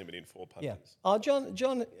minimum bet limit in for punters. Yeah. Oh,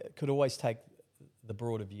 John could always take the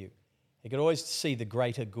broader view. He could always see the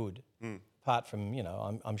greater good. Apart from,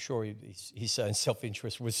 I'm sure his own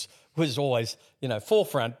self-interest was always,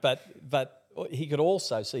 forefront, but he could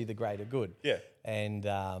also see the greater good. Yeah. And,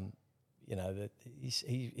 that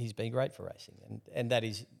he's been great for racing. And that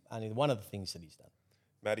is only one of the things that he's done.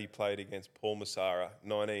 Matty played against Paul Massara,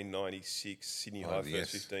 1996 Sydney High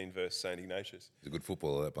first 15 versus St Ignatius. He's a good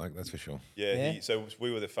footballer, that bloke, that's for sure. Yeah. So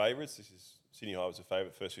we were the favourites. Sydney High was the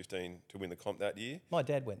favourite, first 15 to win the comp that year. My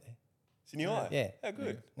dad went there. Sydney High? Yeah. How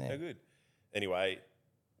good? Yeah. How good? Anyway,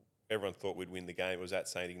 everyone thought we'd win the game. It was at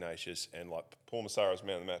St Ignatius, and Paul Massara was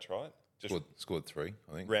man of the match, right? Just Scored 3,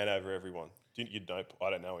 I think. ran over everyone. You'd know. I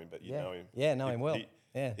don't know him, but you know him. Yeah, know him well. He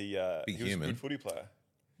He was human. a good footy player.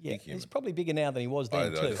 Yeah, he's probably bigger now than he was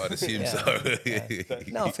then too. I'd assume so.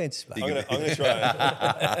 No offence, mate. I'm going to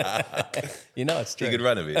try. It's true. He could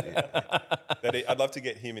run a bit. I'd love to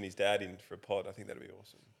get him and his dad in for a pod. I think that'd be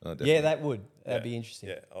awesome. Oh, definitely. Yeah, that would. That'd be interesting.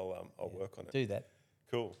 Yeah, I'll work on it. Do that.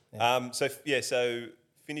 Cool. Yeah. So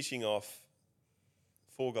finishing off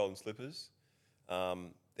 4 golden slippers,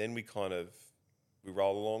 then we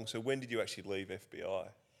roll along. So when did you actually leave FBI?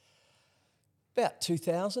 About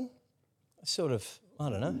 2000. Sort of, I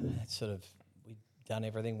don't know. We'd done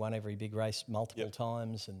everything, won every big race multiple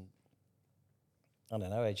times, and I don't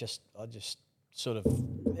know. I just sort of,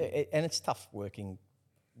 and it's tough working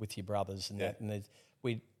with your brothers and that. And I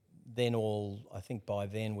think by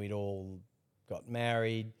then we'd all got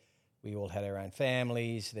married. We all had our own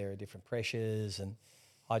families. There are different pressures, and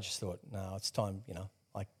I just thought, no, it's time.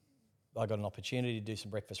 I got an opportunity to do some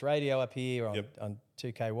breakfast radio up here on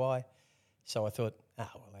 2KY, so I thought,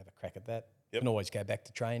 we'll have a crack at that. Can always go back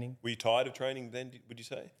to training. Were you tired of training then, would you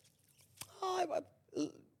say?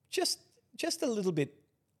 Just a little bit.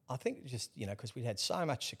 I think just, because we'd had so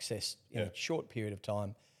much success in a short period of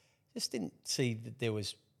time, just didn't see that it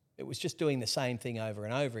was just doing the same thing over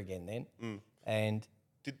and over again then. And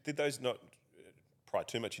did those not pry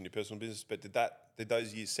too much into your personal business, but did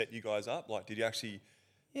those years set you guys up? Did you actually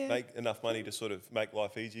make enough money to sort of make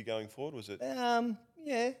life easier going forward? Was it?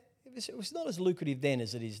 It was not as lucrative then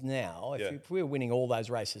as it is now. If we were winning all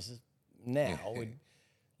those races now,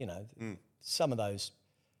 some of those,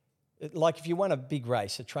 like if you won a big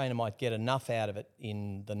race, a trainer might get enough out of it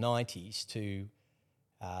in the 90s to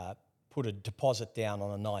put a deposit down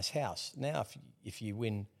on a nice house. Now, if you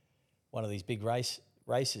win one of these big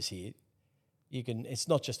races here, you can. It's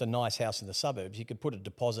not just a nice house in the suburbs. You could put a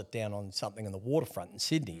deposit down on something on the waterfront in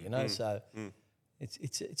Sydney. So.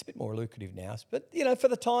 It's a bit more lucrative now, but for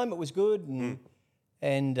the time it was good,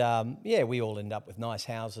 and we all end up with nice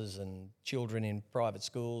houses and children in private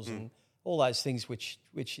schools and all those things which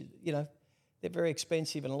they're very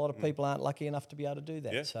expensive, and a lot of people aren't lucky enough to be able to do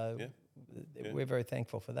that. We're very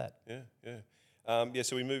thankful for that.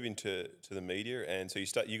 So we move into the media, and so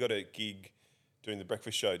you got a gig doing the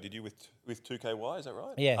breakfast show, did you, with 2KY, is that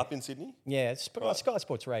right? Yeah. Up in Sydney? Yeah, it's Sky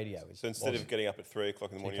Sports Radio. So instead of getting up at 3 o'clock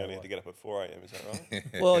in the morning, you only had to get up at 4 a.m, is that right?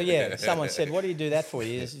 Well, yeah, someone said, what do you do that for?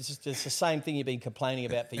 It's the same thing you've been complaining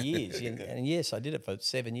about for years. And yes, I did it for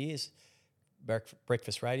 7 years,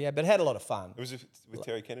 breakfast radio, but had a lot of fun. It was with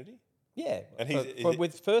Terry Kennedy? Yeah,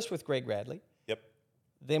 and first with Greg Radley. Yep.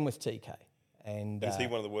 Then with TK. And is he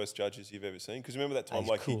one of the worst judges you've ever seen? Because remember that time,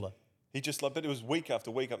 he's cooler. He just but it was week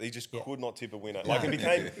after week after. He just could not tip a winner.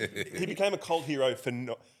 He became a cult hero for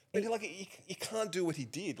not. But you can't do what he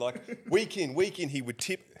did. Week in, he would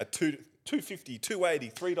tip a $2.50,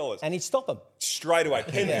 $2.80, $3, and he'd stop him straight away.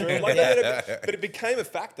 But it became a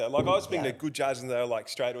factor. I was speaking to good judges, and they were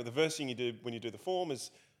straight away. The first thing you do when you do the form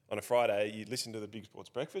is on a Friday, you listen to the Big Sports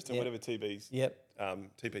Breakfast and whatever TK's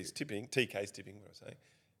tipping. What I'm saying.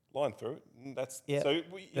 Line through it. So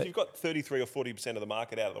if you've got 33 or 40% of the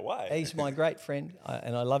market out of the way. He's my great friend,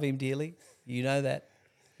 and I love him dearly. You know that.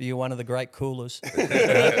 You're one of the great coolers. We'll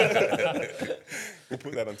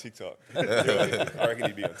put that on TikTok. I reckon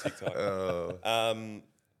he'd be on TikTok.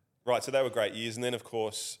 Right, so they were great years. And then, of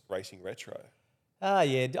course, Racing Retro.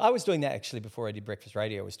 Yeah. I was doing that actually before I did Breakfast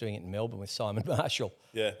Radio. I was doing it in Melbourne with Simon Marshall.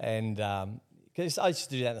 Yeah. And because I used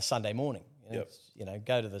to do that on a Sunday morning.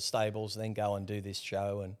 Go to the stables, then go and do this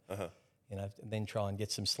show, and and then try and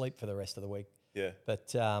get some sleep for the rest of the week. Yeah. But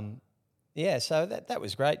so that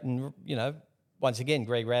was great, and once again,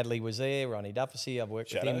 Greg Radley was there, Ronnie Duffy, I've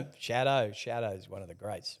worked with him. Shadow's one of the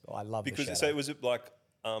greats. I love the Shadow. So it was like,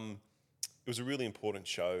 it was a really important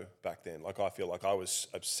show back then. Like I feel like I was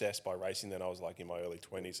obsessed by racing then. I was like in my early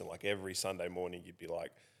 20s, and like every Sunday morning you'd be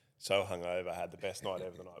like so hungover, had the best night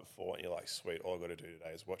ever the night before, and you're like, sweet, all I've got to do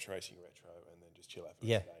today is watch Racing Retro and then just chill out for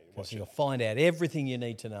the day. Because you'll find out everything you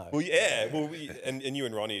need to know. Well, yeah. Well, and you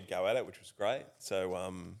and Ronnie would go at it, which was great. So,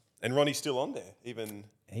 and Ronnie's still on there, even.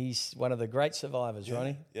 He's one of the great survivors,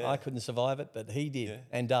 Ronnie. Yeah. I couldn't survive it, but he did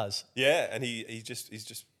and does. Yeah, and he's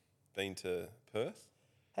just been to Perth.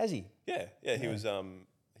 Has he? Yeah. He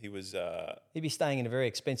was. He'd be staying in a very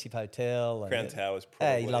expensive hotel. Crown Towers,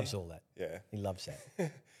 probably. He loves all that. Yeah. He loves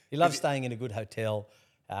that. He loves staying in a good hotel.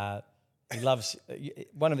 He loves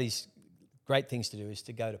one of his great things to do is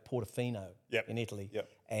to go to Portofino in Italy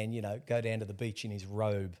and, go down to the beach in his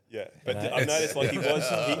robe. Yeah, but I've noticed like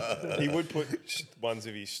he would put ones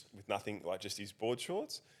of his with nothing, like just his board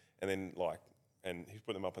shorts, and then and he's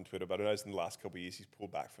put them up on Twitter. But I noticed in the last couple of years he's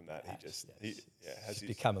pulled back from that. He's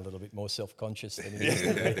become a little bit more self-conscious than he used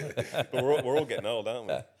to be. But we're all getting old, aren't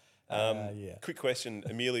we? Quick question,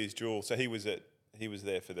 Amelia's Jewel. So he was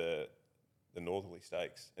there for the Northerly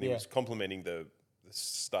Stakes, and he was complimenting the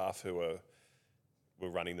staff who were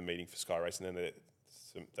running the meeting for Sky Racing, and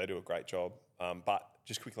they do a great job. But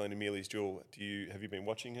just quickly on Amelia's Jewel, have you been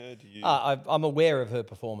watching her? I'm aware of her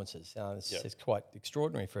performances. It's quite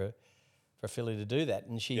extraordinary for a filly to do that,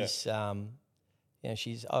 and she's I'm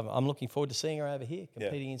looking forward to seeing her over here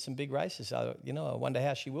competing in some big races. So, I wonder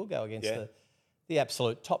how she will go against the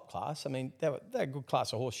absolute top class. I mean, they're a good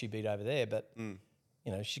class of horse she beat over there, but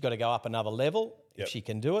she's got to go up another level. If she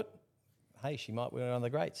can do it, hey, she might win one of the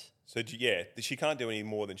greats. So, she can't do any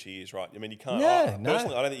more than she is, right? I mean, you can't. No.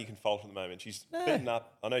 Personally, I don't think you can fault her at the moment. She's beating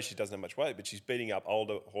up. I know she doesn't have much weight, but she's beating up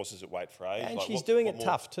older horses at weight for age. And she's doing it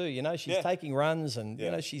tough too. She's taking runs,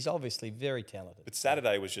 and she's obviously very talented. But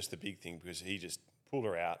Saturday was just the big thing because he just pulled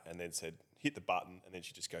her out and then said, "Hit the button," and then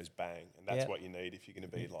she just goes bang, and that's what you need if you're going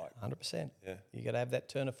to be like 100%. Yeah, you got to have that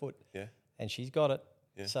turn of foot. Yeah, and she's got it.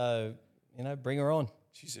 Yeah. So bring her on.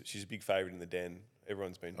 She's a big favourite in the Den.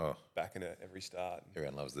 Everyone's been backing her every start.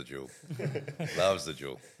 Everyone loves the Jewel. Loves the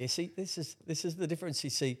Jewel. You see, this is the difference you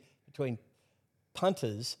see between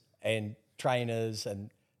punters and trainers,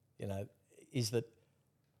 and is that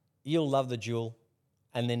you'll love the Jewel,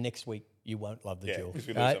 and then next week you won't love the Jewel.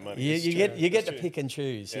 Right? You get to pick and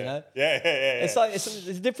choose. Yeah. It's like there's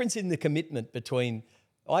a difference in the commitment between.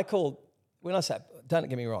 When I say, don't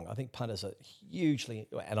get me wrong, I think punters are hugely,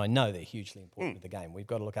 and I know they're hugely important to the game. We've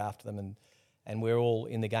got to look after them, and we're all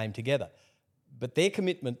in the game together. But their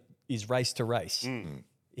commitment is race to race.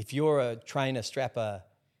 If you're a trainer, strapper,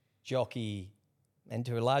 jockey, and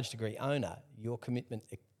to a large degree owner, your commitment,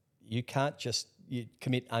 you can't just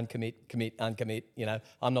commit, uncommit.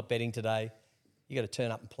 I'm not betting today. You got to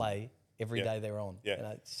turn up and play every day they're on.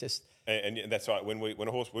 Yeah. It's just... And that's right. When we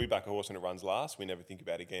back a horse and it runs last, we never think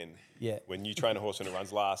about it again. Yeah. When you train a horse and it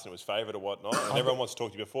runs last and it was favoured or whatnot, and everyone wants to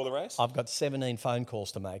talk to you before the race. I've got 17 phone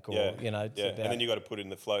calls to make, and then you got to put it in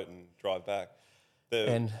the float and drive back.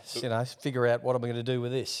 Figure out what I'm going to do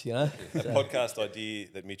with this. The podcast idea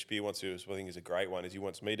that Mitch Beer wants to do, I think is a great one, is he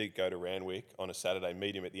wants me to go to Randwick on a Saturday,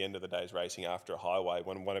 meet him at the end of the day's racing after a highway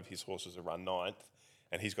when one of his horses will run 9th,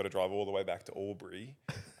 and he's got to drive all the way back to Albury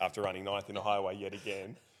after running 9th in a highway yet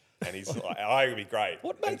again. And he's like, it would be great.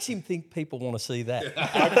 What makes him think people want to see that?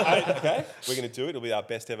 Okay, we're going to do it. It'll be our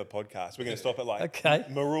best ever podcast. We're going to stop at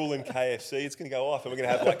Marul and KFC. It's going to go off, and we're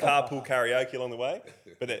going to have carpool karaoke along the way.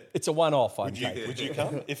 But it's a one-off. Would you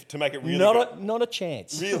come to make it really? Not a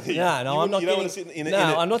chance. Really? No, I'm not.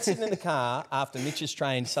 I'm not sitting in the car after Mitch has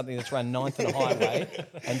trained something that's run 9th on a highway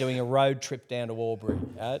and doing a road trip down to Albury.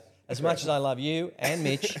 As much as I love you and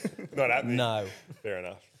Mitch, not happening. No. Fair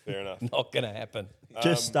enough. Not going to happen.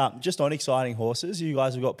 Just on exciting horses, you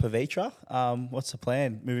guys have got Pavitra. What's the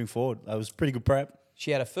plan moving forward? That was pretty good prep.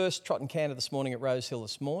 She had her first trot and canter this morning at Rosehill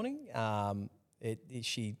this morning.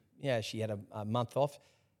 She had a month off.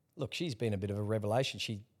 Look, she's been a bit of a revelation.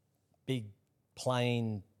 She big,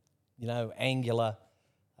 plain, angular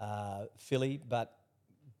filly, but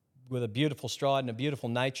with a beautiful stride and a beautiful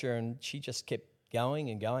nature, and she just kept going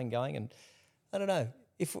and going and going. And I don't know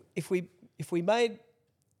if we made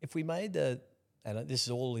the, and this is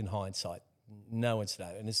all in hindsight, no one's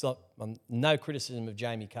know, and it's not no criticism of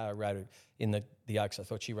Jamie Carr, who rode it in the Oaks. I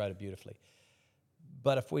thought she rode it beautifully.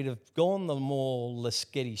 But if we'd have gone the more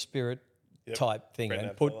Leschetti Spirit type thing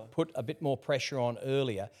and put a bit more pressure on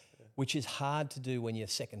earlier, which is hard to do when you're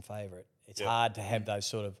second favourite. It's hard to have those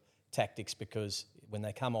sort of tactics because when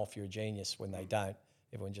they come off, you're a genius. When they don't,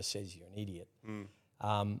 everyone just says you're an idiot.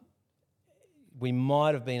 we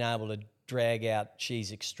might have been able to drag out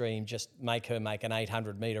She's Extreme, just make her make an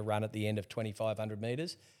 800-metre run at the end of 2,500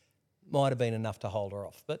 metres. Might have been enough to hold her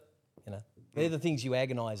off. But, they're the things you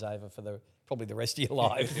agonise over for probably the rest of your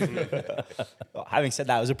life. Well, having said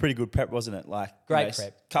that, it was a pretty good prep, wasn't it? Like Great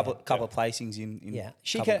prep. Couple of placings in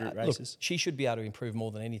She couple can, group look, races. she should be able to improve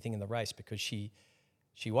more than anything in the race because she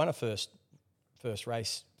won a first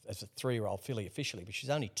race as a 3-year-old filly officially, but she's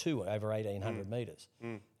only 2 over 1,800 metres.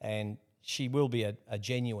 And she will be a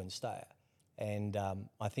genuine stayer. And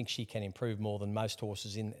I think she can improve more than most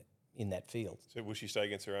horses in that field. So will she stay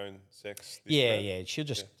against her own sex? Yeah. She'll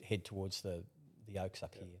just head towards the Oaks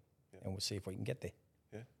up here, and we'll see if we can get there.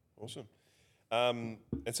 Yeah, awesome. And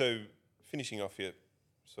so finishing off your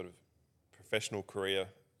sort of professional career,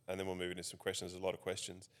 and then we'll move into some questions. There's a lot of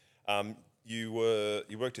questions. You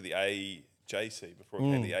worked at the AJC before it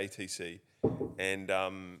became the ATC, and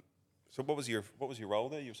so what was your role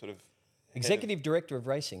there? You were sort of Executive Director of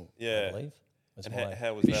Racing, Yeah. I believe. Was And my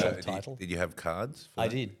how was official that? title. Did you have cards? For I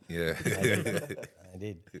that? did. Yeah. I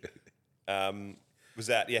did. Was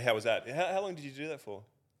that? Yeah, how was that? How long did you do that for?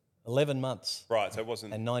 11 months Right, so it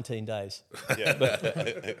wasn't. and 19 days. Yeah.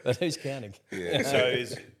 But who's counting? So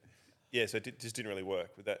it just didn't really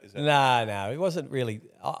work with that. Is that? No, it wasn't really.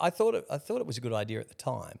 I thought it was a good idea at the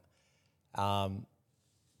time,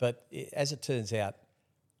 but as it turns out,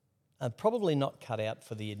 I'm probably not cut out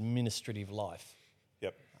for the administrative life.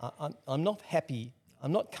 Yep. I'm not happy.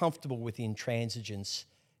 I'm not comfortable with intransigence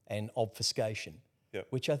and obfuscation, Yep.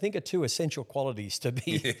 which I think are 2 essential qualities to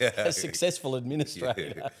be a successful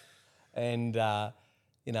administrator. Yeah. And I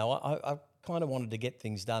kind of wanted to get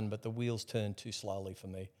things done, but the wheels turned too slowly for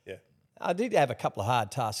me. Yeah. I did have a couple of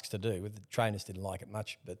hard tasks to do. The trainers didn't like it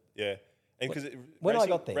much, but Yeah. And because when I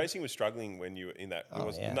got there- racing was struggling when you were in that. There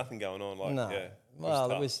was nothing going on. Like, no. yeah. Well,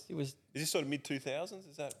 tough. it was Is this sort of mid 2000s?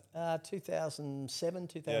 Is that? 2007,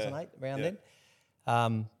 2008, around Yeah.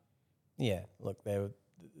 then. Look, there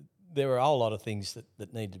were a whole lot of things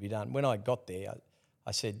that needed to be done. When I got there,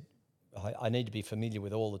 I said, I need to be familiar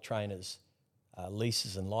with all the trainers'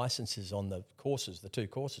 leases and licenses on the courses, the 2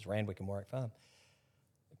 courses, Randwick and Warwick Farm.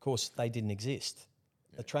 Of course, they didn't exist.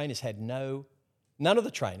 The trainers had none of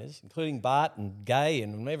the trainers, including Bart and Gay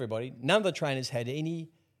and everybody, none of the trainers had any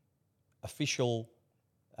official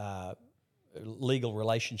legal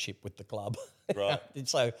relationship with the club. Right. And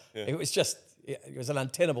so it was an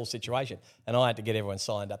untenable situation, and I had to get everyone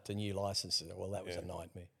signed up to new licenses. Well, that was a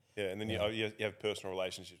nightmare. Yeah, and then you have personal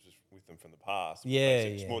relationships with them from the past. which Yeah,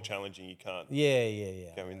 makes it- It's more challenging. You can't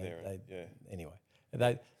Yeah. go in there. Anyway,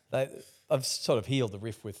 I've sort of healed the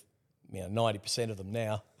rift with 90% of them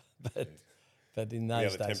now, but in The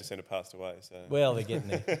those other days, 10% have passed away. So well, they're getting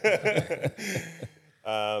there.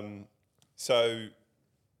 So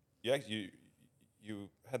you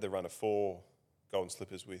had the run of 4 golden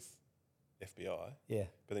slippers with FBI, Yeah,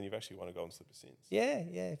 but then you've actually won a golden slipper since.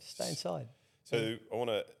 yeah. Stay inside. So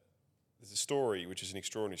there's a story, which is an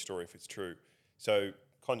extraordinary story if it's true. So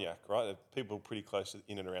Cognac, right? People pretty close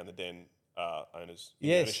in and around the Den owners. In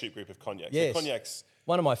the Yes. ownership group of Cognac. Yes. So Cognac's,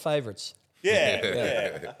 One of my favourites.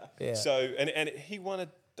 yeah. Yeah. So, and he won a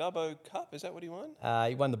Dubbo Cup, is that what he won?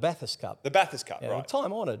 He won the Bathurst Cup. The Bathurst Cup, Yeah, right.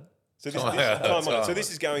 time honoured. So this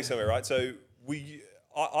is going somewhere, right? So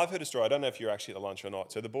I've heard a story. I don't know if you're actually at the lunch or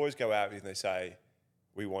not. So the boys go out and they say,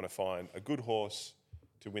 we want to find a good horse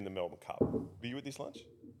to win the Melbourne Cup. Were you at this lunch?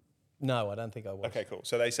 No, I don't think I was. Okay, cool.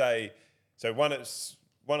 So they say, one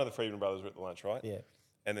of the Freedman brothers were at the lunch, right? Yeah.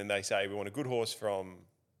 And then they say, we want a good horse from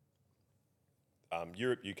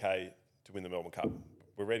Europe, UK to win the Melbourne Cup.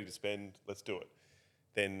 We're ready to spend. Let's do it.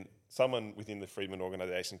 Then someone within the Freedman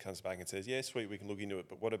organisation comes back and says, yeah, sweet, we can look into it,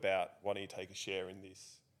 but why don't you take a share in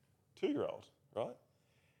this 2-year-old, right?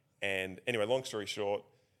 And anyway, long story short,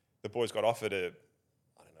 the boys got offered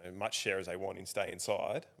much share as they want in Stay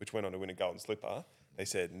Inside, which went on to win a golden slipper. They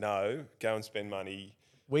said, no, go and spend money.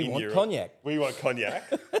 We in want Europe. Cognac. We want Cognac.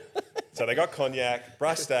 So they got Cognac,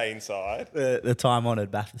 brushed Stay Inside, The time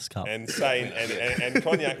honoured Bathurst Cup. and and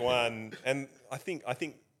Cognac won. And I think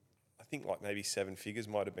like maybe 7 figures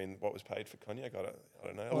might have been what was paid for Cognac. I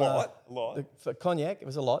don't know. A lot. For Cognac, it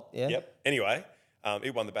was a lot, yeah. Yep. Anyway,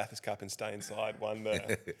 it won the Bathurst Cup and Stay Inside won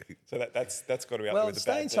the. So that's got to be up there Well, with the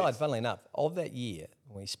Stay bad Inside, beats. funnily enough, of that year,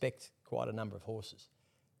 we spec'd quite a number of horses.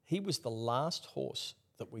 He was the last horse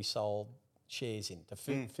that we sold shares in to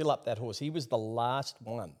fill up that horse. He was the last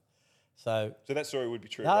one. So that story would be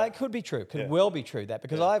true. no, right? it could be true. It could well be true, that,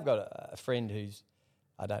 because I've got a friend who's,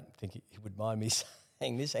 I don't think he would mind me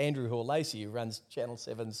saying this, Andrew Hall Lacey, who runs Channel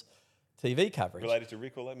 7's TV coverage. Related to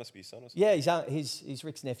Rick, or that must be his son or something. Yeah, he's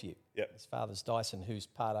Rick's nephew. Yep. His father's Dyson, who's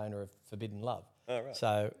part owner of Forbidden Love. Oh, right.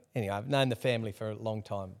 So anyway, I've known the family for a long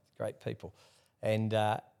time. Great people, and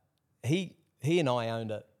he and I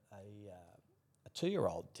owned a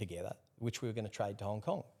 2-year-old together, which we were going to trade to Hong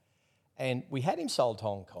Kong, and we had him sold to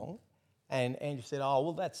Hong Kong. And Andrew said, "Oh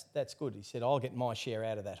well, that's good." He said, "I'll get my share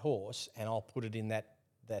out of that horse, and I'll put it in that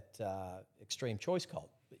extreme choice colt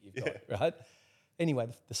that you've got, right?" Anyway,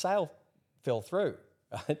 the sale fell through,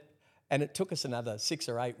 right? And it took us another 6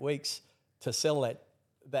 or 8 weeks to sell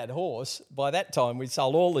that horse. By that time, we'd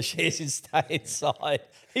sold all the shares and stayed inside.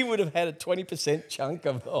 He would have had a 20% chunk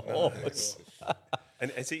of the horse.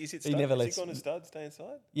 And is it stud? He never Has lets- he gone to stud, stay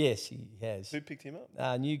inside? Yes, he has. Who picked him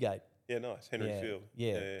up? Newgate. Yeah, nice. Henry Field.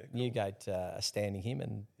 Yeah, cool. Newgate are standing him,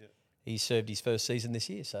 and he served his first season this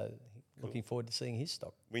year, so looking forward to seeing his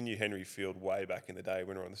stock. We knew Henry Field way back in the day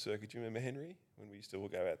when we were on the circuit. Do you remember Henry? When we used to all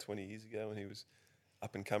go out 20 years ago when he was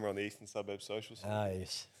up and comer on the Eastern Suburbs social scene. Ah,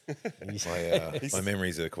 yes. My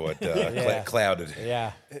memories are quite clouded.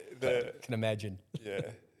 Yeah, can imagine. Yeah,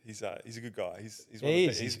 he's a good guy. He's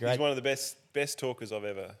He's one of the best talkers I've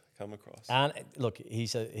ever come across. And look,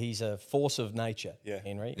 he's a force of nature,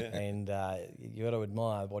 Henry, Yeah. and you got to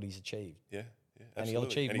admire what he's achieved. Yeah, And he'll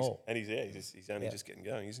absolutely. achieve more. He's only just getting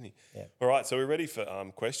going, isn't he? Yeah. All right, so we're ready for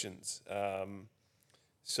questions.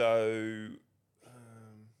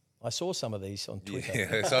 I saw some of these on Twitter.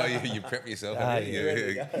 Yeah, so you prep yourself.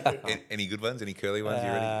 Any good ones? Any curly ones?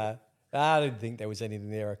 You ready? I didn't think there was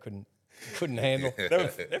anything there I couldn't handle.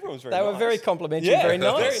 Everyone's very They were nice. very complimentary, very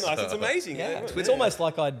nice. Very nice. It's amazing. Yeah. It's almost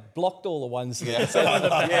like I'd blocked all the ones that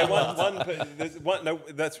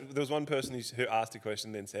there was one person who asked a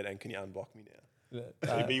question, then said, "And can you unblock me now?"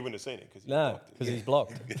 But you wouldn't have seen it because he's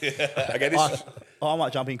blocked. Okay, this I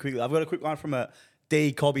might jump in quickly. I've got a quick one from a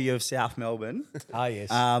D. Cobby of South Melbourne. Ah, yes.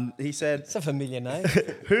 He said, It's a familiar name.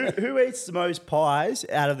 who eats the most pies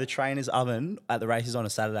out of the trainer's oven at the races on a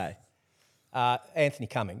Saturday? Anthony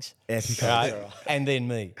Cummings. Anthony Cummings. Right. And then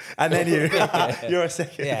me. And then you. You're a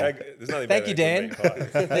second. Yeah. there's nothing Thank better you, than Dan. being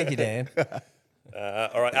pie. Thank you, Dan.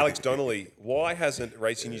 All right, Alex Donnelly. Why hasn't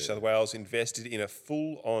Racing New South Wales invested in a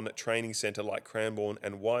full-on training centre like Cranbourne,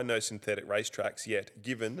 and why no synthetic racetracks yet,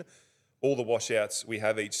 given all the washouts we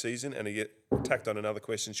have each season? And I get tacked on another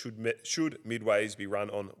question, should midways be run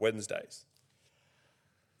on Wednesdays?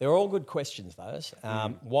 They're all good questions, those.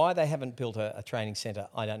 Why they haven't built a training centre,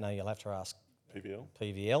 I don't know. You'll have to ask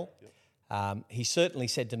PVL. Yep. He certainly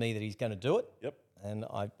said to me that he's going to do it. Yep. And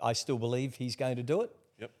I still believe he's going to do it.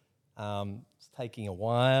 Yep. It's taking a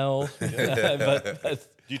while, but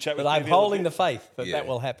Do you chat with I'm PVL holding a the bit? faith that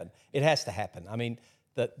will happen. It has to happen. I mean,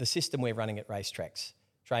 the system we're running at racetracks,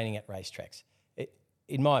 training at racetracks,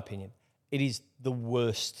 in my opinion, it is the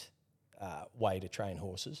worst way to train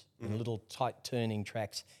horses in little tight turning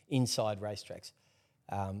tracks inside racetracks.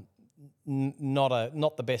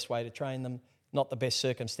 Not the best way to train them. Not the best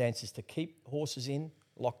circumstances to keep horses in,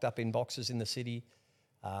 locked up in boxes in the city.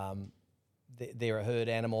 They're a herd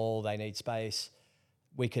animal. They need space.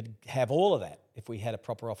 We could have all of that if we had a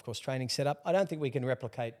proper off-course training setup. I don't think we can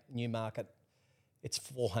replicate Newmarket. It's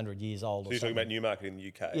 400 years old. So you're talking about Newmarket in the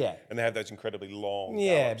UK? Yeah. And they have those incredibly long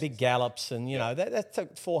gallops. Big gallops, and that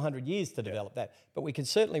took 400 years to develop that. But we can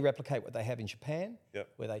certainly replicate what they have in Japan,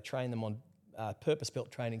 where they train them on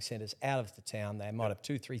purpose-built training centres out of the town. They might have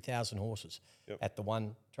 2,000-3,000 horses at the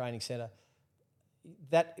one training centre.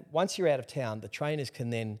 That once you're out of town, the trainers can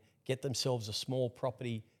then get themselves a small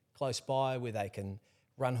property close by where they can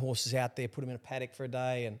run horses out there, put them in a paddock for a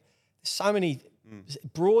day, and so many.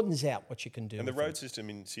 It broadens out what you can do. And the road system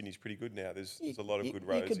in Sydney's pretty good now. There's a lot of good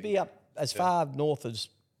roads. You could be up as far north as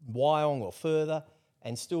Wyong or further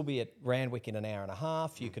and still be at Randwick in an hour and a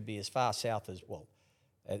half. You could be as far south as,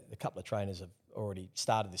 a couple of trainers have already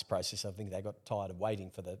started this process. I think they got tired of waiting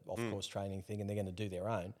for the off-course training thing, and they're going to do their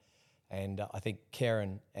own. And I think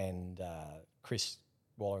Karen and Chris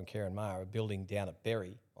Waller and Karen Maher are building down at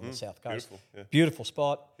Berry on the south coast. Beautiful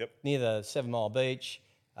spot, near the 7 Mile Beach.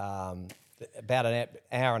 About an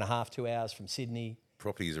hour and a half, 2 hours from Sydney.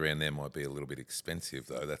 Properties around there might be a little bit expensive,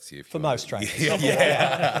 though. That's if for most trainers.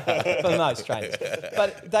 For most trainers.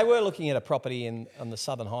 But they were looking at a property on the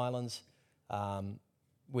Southern Highlands,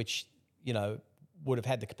 which would have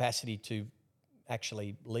had the capacity to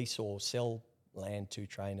actually lease or sell land to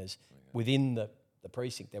trainers within the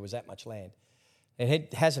precinct. There was that much land.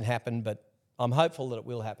 It hasn't happened, but I'm hopeful that it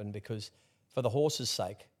will happen because for the horses'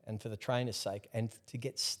 sake and for the trainers' sake and to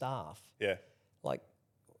get staff. Yeah. Like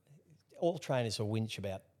all trainers will whinge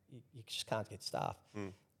about you just can't get staff.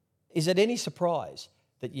 Is it any surprise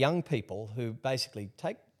that young people who basically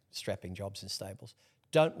take strapping jobs in stables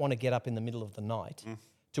don't want to get up in the middle of the night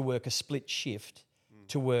to work a split shift,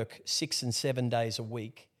 to work 6 and 7 days a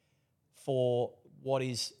week for what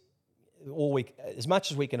is as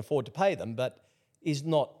much as we can afford to pay them, but is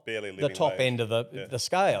not Barely the living top wage. end of the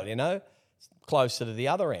scale, you know, closer to the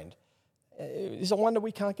other end. It's a wonder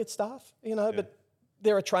we can't get staff, you know, but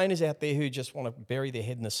there are trainers out there who just want to bury their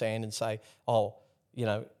head in the sand and say, oh, you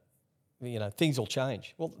know, things will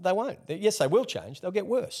change. Well, they won't. Yes, they will change. They'll get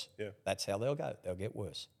worse. Yeah. That's how they'll go. They'll get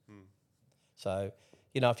worse. So,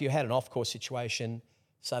 you know, if you had an off-course situation,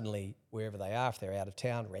 suddenly wherever they are, if they're out of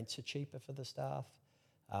town, rents are cheaper for the staff.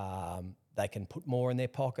 They can put more in their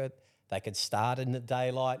pocket. They can start in the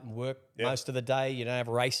daylight and work most of the day. You don't have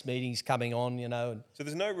race meetings coming on, you know. So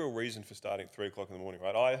there's no real reason for starting at 3 o'clock in the morning,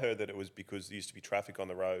 right? I heard that it was because there used to be traffic on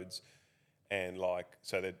the roads, and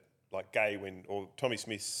Gay or Tommy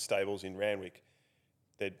Smith's stables in Randwick,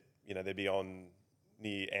 they'd be on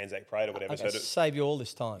near Anzac Parade or whatever. Okay, so save you all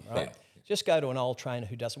this time, right? Yeah. Just go to an old trainer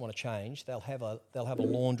who doesn't want to change. They'll have a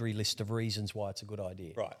laundry list of reasons why it's a good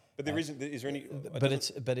idea. Right, but there isn't. Is there any?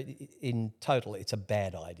 In total, it's a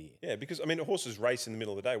bad idea. Yeah, because I mean, horses race in the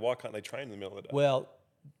middle of the day. Why can't they train in the middle of the day? Well,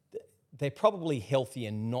 they're probably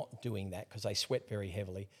healthier not doing that because they sweat very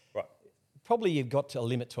heavily. Right. Probably you've got to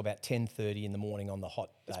limit to about 10:30 in the morning on the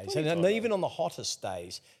hot days, and even on the hottest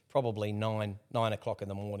days, probably 9 o'clock in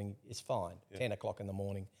the morning is fine. 10 o'clock in the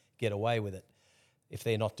morning, get away with it if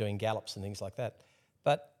they're not doing gallops and things like that.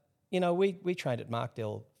 But, you know, we trained at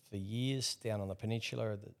Markdale for years down on the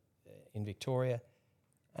peninsula in Victoria,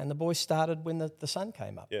 and the boys started when the sun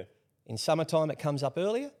came up. Yeah. In summertime, it comes up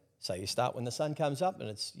earlier, so you start when the sun comes up, and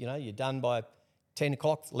it's, you know, you're done by 10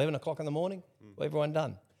 o'clock, 11 o'clock in the morning, everyone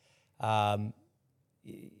done.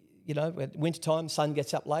 You know, at wintertime, sun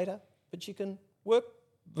gets up later, but you can work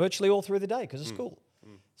virtually all through the day because of school.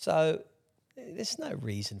 So there's no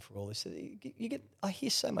reason for all this. I hear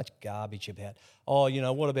so much garbage about, oh, you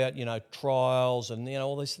know, what about, you know, trials and, you know,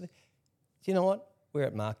 all this. Do you know what? We're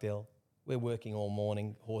at Markdale. We're working all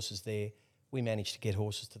morning, horses there. We managed to get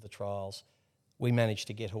horses to the trials. We managed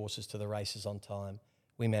to get horses to the races on time.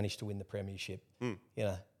 We managed to win the premiership. You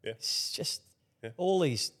know, it's just all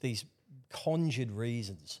these conjured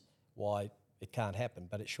reasons why it can't happen,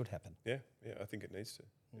 but it should happen. Yeah, I think it needs to.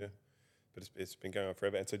 Yeah. But it's been going on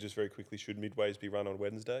forever. And so just very quickly, should midways be run on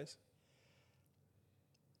Wednesdays?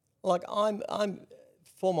 Like I'm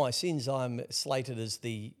for my sins, I'm slated as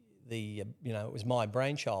the you know, it was my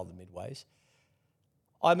brainchild, the midways.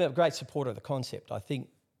 I'm a great supporter of the concept. I think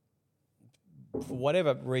for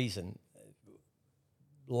whatever reason,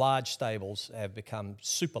 large stables have become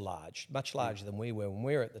super large, much larger than we were when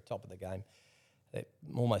we were at the top of the game. They're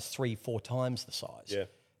almost 3-4 times the size. Yeah.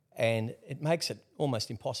 And it makes it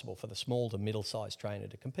almost impossible for the small to middle-sized trainer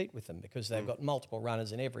to compete with them because they've got multiple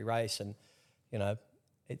runners in every race, and you know,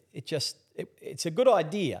 it's a good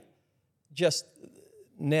idea. Just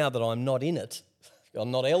now that I'm not in it,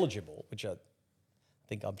 I'm not eligible, which I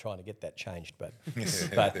think I'm trying to get that changed, but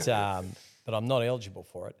I'm not eligible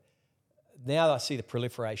for it. Now I see the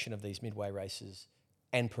proliferation of these midway races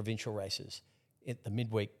and provincial races at the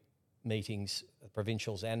midweek meetings,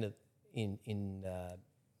 provincials, and in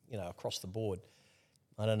you know, across the board.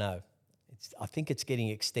 I don't know. I think it's getting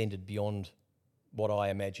extended beyond what I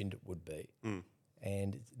imagined it would be.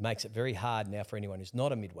 And it makes it very hard now for anyone who's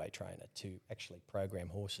not a midway trainer to actually program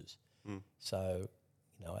horses. So,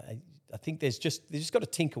 you know, I think they just got to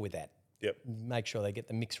tinker with that. Yep. Make sure they get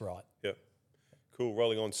the mix right. Yep. Cool.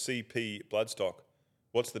 Rolling on, CP Bloodstock.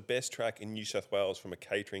 What's the best track in New South Wales from a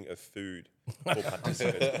catering of food for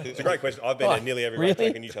participants? It's a great question. I've been to nearly every race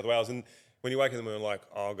track in New South Wales, and when you wake up in the morning like,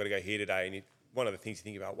 oh, I've got to go here today, and one of the things you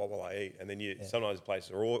think about, what will I eat? And then sometimes the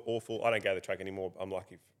places are awful. I don't go to the track anymore. I'm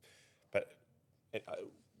lucky. But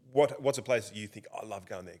what's a place that you think, I love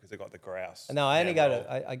going there because they've got the grouse? No, I only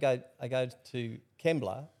go to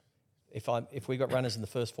Kembla. If we got runners in the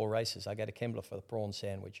first 4 races, I go to Kembla for the prawn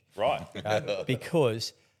sandwich. Right.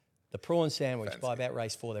 Because the prawn sandwich, by about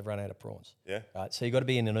race 4, they've run out of prawns. Yeah. Right. So you've got to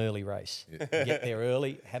be in an early race. Get there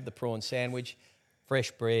early, have the prawn sandwich, fresh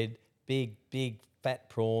bread, big fat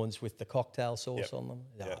prawns with the cocktail sauce on them.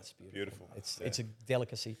 Oh, it's beautiful. It's a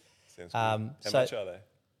delicacy. Sounds good. How much are they?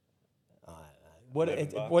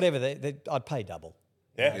 Whatever. I'd pay double.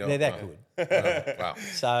 Yeah. They're that good. Wow.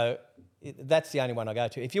 So that's the only one I go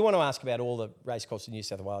to. If you want to ask about all the race courses in New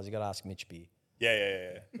South Wales, you've got to ask Mitch Beer.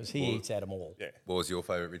 Yeah. Because he eats out of them all. Yeah. What was your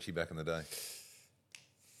favourite, Richie, back in the day?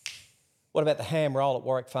 What about the ham roll at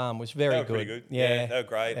Warwick Farm? Was very good. Pretty good. Yeah, they were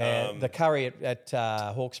great. The curry at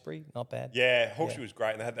Hawkesbury, not bad. Yeah, Hawkesbury was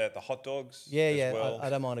great. And they had the hot dogs as well. I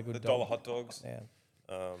don't mind a good the dog. dollar hot dogs. Yeah.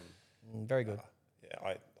 Very good.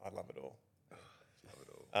 I love it all.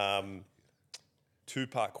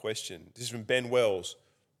 2-part question. This is from Ben Wells.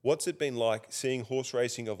 What's it been like seeing horse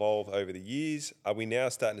racing evolve over the years? Are we now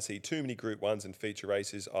starting to see too many Group 1s and feature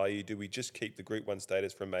races, i.e. do we just keep the Group 1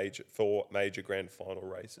 status for major grand final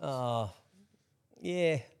races?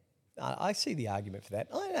 Yeah, I see the argument for that.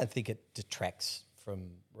 I don't think it detracts from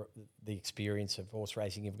the experience of horse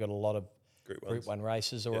racing. You've got a lot of Group 1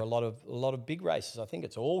 races or a lot of big races. I think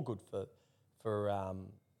it's all good for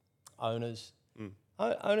owners.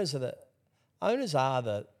 Owners are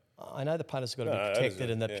the. I know the punters have got to be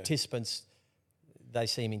protected, and the participants, they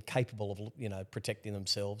seem incapable of protecting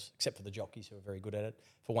themselves, except for the jockeys who are very good at it.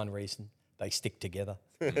 For one reason, they stick together.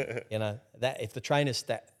 That if the trainers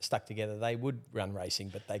stuck together, they would run racing,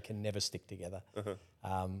 but they can never stick together.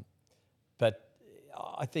 But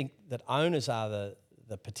I think that owners are the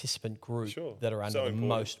participant group that are under the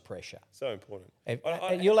most pressure. So important.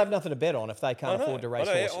 And you'll have nothing to bet on if they can't afford to race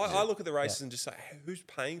horses. I look at the races and just say, who's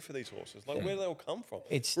paying for these horses? Like, where do they all come from?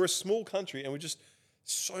 We're a small country and we're just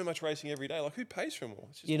so much racing every day. Like, who pays for them all?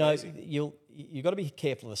 It's just amazing. You've got to be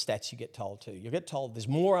careful of the stats you get told too. You'll get told there's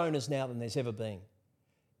more owners now than there's ever been.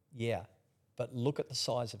 Yeah, but look at the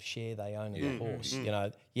size of share they own in the horse.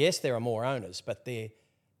 Yes, there are more owners, but they're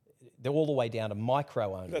all the way down to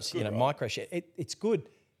micro owners. That's good, right? Micro share. It's good,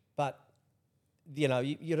 but you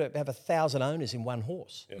have 1,000 owners in one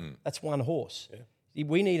horse. That's one horse.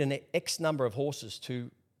 We need an X number of horses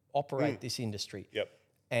to operate this industry.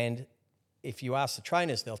 And if you ask the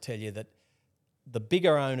trainers, they'll tell you that the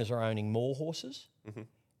bigger owners are owning more horses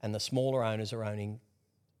and the smaller owners are owning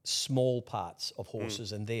small parts of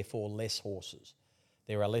horses and therefore less horses.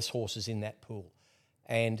 There are less horses in that pool.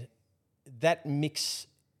 And that mix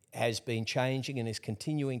has been changing and is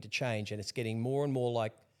continuing to change, and it's getting more and more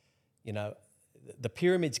like, the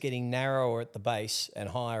pyramid's getting narrower at the base and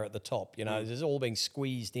higher at the top. It's all being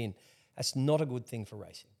squeezed in. That's not a good thing for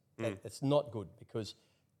racing. That's not good, because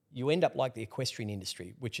you end up like the equestrian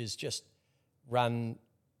industry, which is just run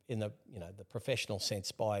in the professional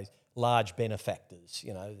sense by large benefactors.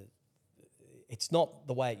 It's not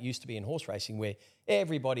the way it used to be in horse racing, where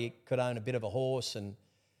everybody could own a bit of a horse and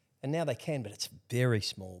now they can, but it's very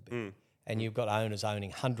small bit. And you've got owners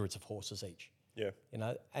owning hundreds of horses each.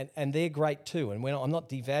 And they're great too. And I'm not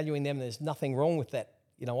devaluing them. There's nothing wrong with that.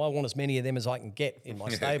 I want as many of them as I can get in my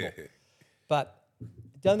stable. But I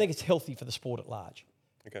don't think it's healthy for the sport at large.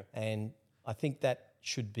 And I think that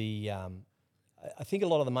should be. I think a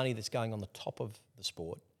lot of the money that's going on the top of the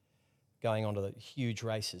sport, going onto the huge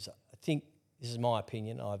races. I think this is my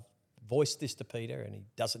opinion. I've voiced this to Peter, and he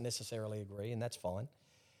doesn't necessarily agree, and that's fine.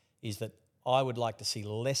 Is that I would like to see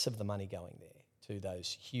less of the money going there to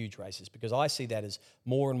those huge races, because I see that as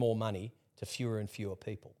more and more money to fewer and fewer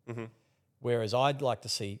people. Whereas I'd like to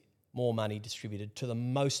see more money distributed to the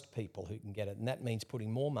most people who can get it, and that means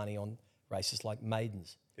putting more money on races like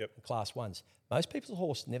maidens and Class 1s. Most people's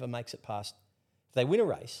horse never makes it past. If they win a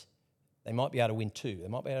race, they might be able to win 2. They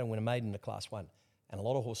might be able to win a maiden in a Class 1, and a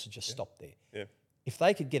lot of horses just stop there. If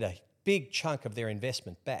they could get a big chunk of their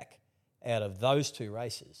investment back out of those 2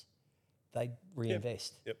 races, they'd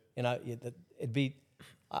reinvest. It'd be.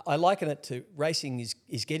 I liken it to racing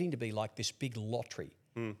is getting to be like this big lottery,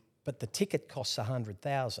 but the ticket costs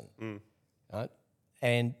 $100,000, right?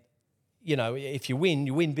 And if you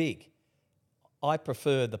win big. I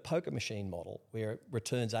prefer the poker machine model, where it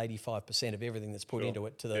returns 85% of everything that's put into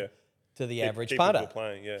it to the average punter. People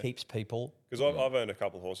playing, Keeps people. Because I've owned a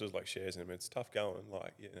couple of horses, like shares in them. It's tough going,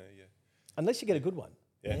 Unless you get a good one,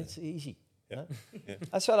 it's easy.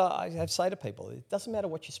 That's what I have to say to people. It doesn't matter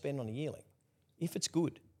what you spend on a yearling. If it's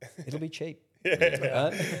good, it'll be cheap.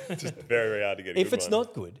 It's just very, very hard to get a If good it's one.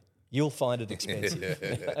 not good, you'll find it expensive.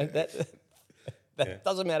 That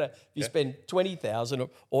doesn't matter if you spend $20,000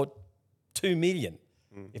 or $2 million.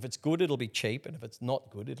 If it's good, it'll be cheap, and if it's not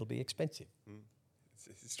good, it'll be expensive.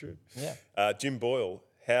 It's true. Yeah. Jim Boyle,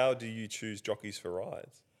 how do you choose jockeys for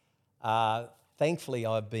rides? Thankfully,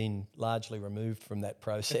 I've been largely removed from that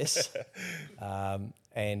process,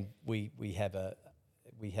 and we have a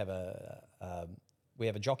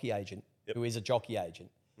jockey agent who is a jockey agent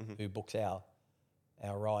who books our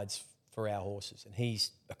rides for our horses, and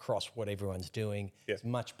he's across what everyone's doing. He's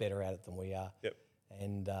much better at it than we are,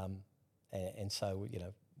 and so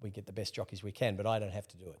we get the best jockeys we can, but I don't have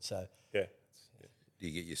to do it. So yeah. Do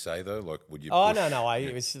you get your say though? Like, would you? Oh push? no!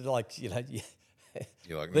 It's like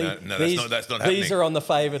You're like, no, that's not happening. These are on the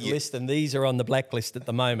favoured list, and these are on the blacklist at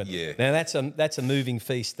the moment. Yeah. Now that's a moving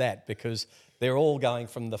feast, because they're all going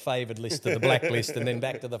from the favoured list to the blacklist, and then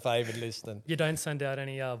back to the favoured list. And you don't send out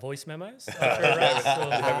any voice memos after a race?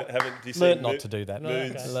 Haven't do you see learned not to do that.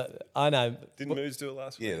 I know. Didn't Moose do it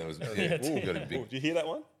last week? Yeah, that was. Yeah. Ooh, got a big. Did you hear that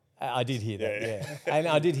one? I did hear that. Yeah, and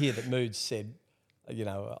I did hear that Moods said, you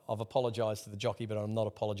know, I've apologised to the jockey, but I'm not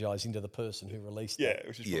apologising to the person who released it. Yeah,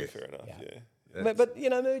 which is probably fair enough. Yeah. But you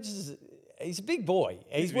know, he's a big boy.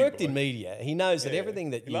 He's worked in media. He knows that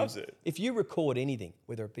everything that he loves it. If you record anything,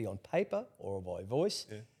 whether it be on paper or by voice,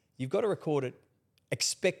 you've got to record it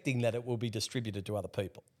expecting that it will be distributed to other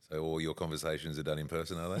people. So all your conversations are done in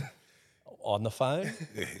person, are they? On the phone,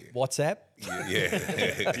 WhatsApp.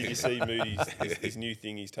 Yeah. Did you see Moody's his new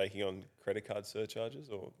thing? He's taking on credit card surcharges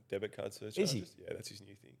or debit card surcharges. Is he? Yeah, that's his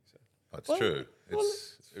new thing. So That's true.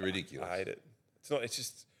 It's ridiculous. I hate it. It's not. It's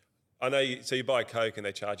just. I know. So you buy a Coke and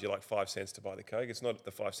they charge you like 5 cents to buy the Coke. It's not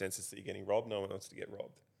the 5 cents. It's that you're getting robbed. No one wants to get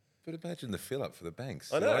robbed. But imagine the fill up for the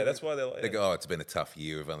banks. I know. That's why they're like. They go, it's been a tough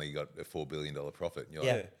year. We've only got a $4 billion profit. And you're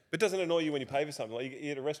Yeah. like, But doesn't it annoy you when you pay for something? Like you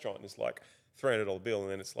get at a restaurant and it's like $300 bill,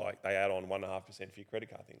 and then it's like they add on 1.5% for your credit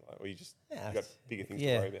card thing, like, or you got bigger things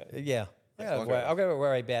to worry about. Yeah. I've got to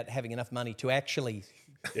worry about having enough money to actually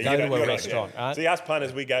Yeah, go you to don't- a you don't- restaurant. Right? See, us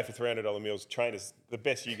punters, we go for $300 meals. Trainers, the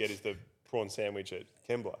best you get is the prawn sandwich at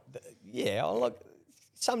Kembla. Yeah, look,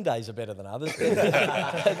 some days are better than others.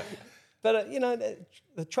 But you know,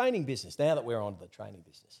 the training business, now that we're on to the training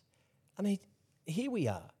business, I mean, here we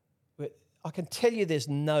are. I can tell you there's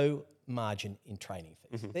no margin in training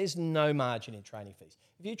fees. There's no margin in training fees.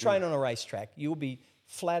 If you train on a racetrack, you'll be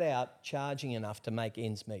flat out charging enough to make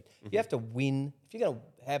ends meet. You have to win. If you're going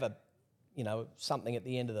to have something at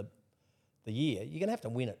the end of the year, you're going to have to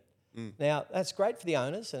win it. Now, that's great for the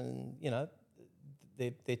owners, and, you know,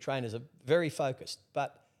 their trainers are very focused,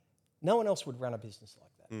 but no one else would run a business like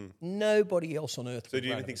that. Nobody else on earth. So do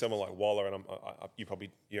you think someone like Waller, and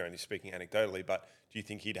you're only speaking anecdotally, but do you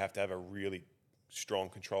think he'd have to have a really strong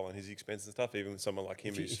control on his expenses and stuff, even with someone like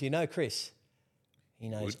him? If you know Chris, he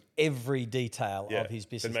knows every detail of his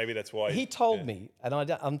business. Then maybe that's why he told me, and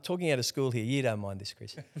I'm talking out of school here. You don't mind this,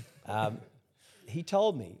 Chris. He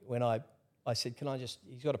told me when I said, "Can I just?"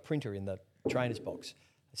 He's got a printer in the trainer's box.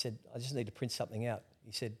 I said, "I just need to print something out."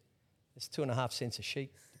 He said, "It's 2.5 cents a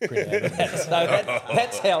sheet." Print out of that. So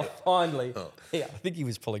that's how finally. Yeah, I think he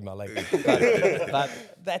was pulling my leg, but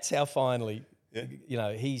that's how finally. You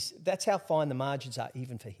know, that's how fine the margins are,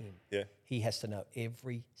 even for him. Yeah. He has to know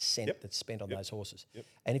every cent that's spent on those horses.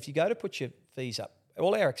 And if you go to put your fees up,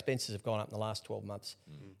 all our expenses have gone up in the last 12 months.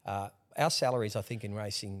 Our salaries, I think, in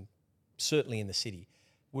racing, certainly in the city,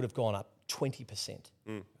 would have gone up 20%.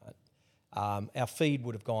 Right? Our feed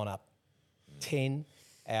would have gone up 10.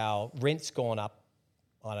 Our rent's gone up,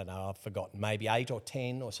 I don't know, I've forgotten, maybe 8 or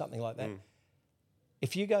 10 or something like that.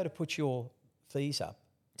 If you go to put your fees up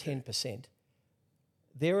 10%,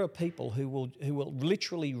 there are people who will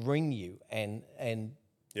literally ring you and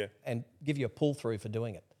give you a pull through for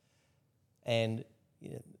doing it. And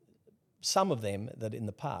you know, some of them that in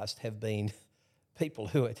the past have been people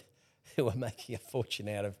who are making a fortune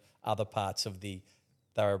out of other parts of the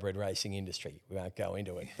thoroughbred racing industry. We won't go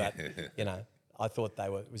into it, but you know, I thought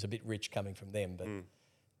it was a bit rich coming from them.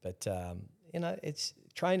 But you know,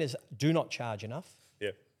 trainers do not charge enough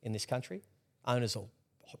in this country. Owners will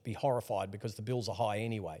be horrified because the bills are high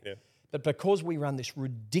anyway. But because we run this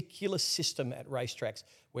ridiculous system at racetracks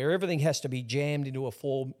where everything has to be jammed into a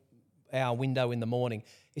 4-hour window in the morning,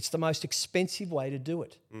 it's the most expensive way to do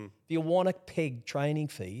it. If you want to peg training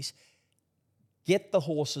fees, get the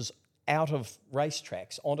horses out of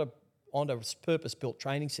racetracks onto purpose-built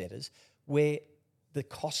training centres where the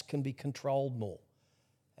cost can be controlled more.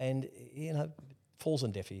 And, you know, falls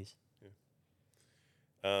on deaf ears.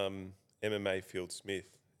 MMA Field Smith,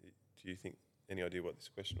 do you think any idea what this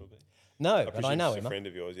question will be? No, but I know he's him. a friend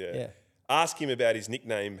of yours, Ask him about his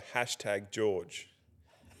nickname, #George.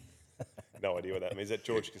 No idea what that means. Is that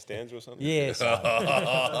George Costanza or something? Yes.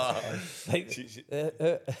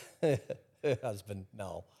 Her husband,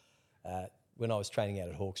 Noel, when I was training out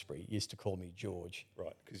at Hawkesbury, used to call me George.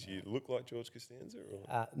 Right, because you look like George Costanza?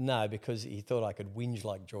 Or? No, because he thought I could whinge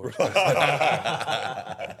like George.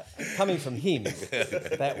 Coming from him,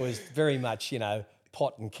 that was very much, you know,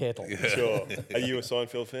 pot and kettle. Sure. Are you a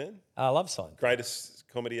Seinfeld fan? I love Seinfeld. Greatest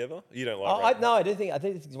comedy ever? You don't like it? No, I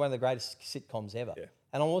think it's one of the greatest sitcoms ever. Yeah.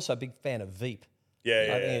 And I'm also a big fan of Veep. I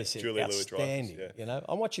think it's Julia outstanding. Louis-Dreyfus, You know,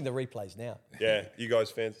 I'm watching the replays now. Yeah, you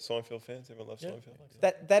guys Seinfeld fans? Everyone loves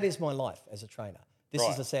Seinfeld? That is my life as a trainer. This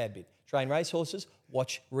Right. is the sad bit. Train racehorses,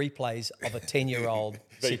 watch replays of a 10-year-old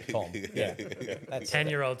sitcom. Yeah.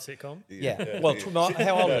 10-year-old sitcom? Yeah. Well,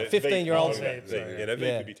 how old are they? 15-year-olds? Veep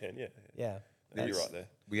could be 10, Yeah. You're right there.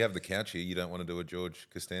 We have the couch here. You don't want to do a George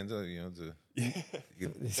Costanza, you know, you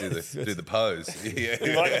can do the pose. I think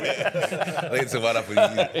it's the one up with you.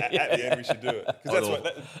 At the end, we should do it.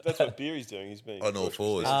 Because that's what Beery's doing. He's being on all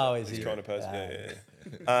fours. Oh, is He's he? trying to pose. Yeah.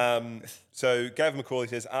 So gave him a call. He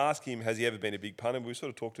says, ask him, has he ever been a big punter? We sort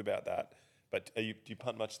of talked about that. But do you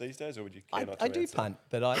punt much these days, or would you care not to I do answer? punt,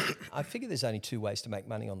 but I figure there's only two ways to make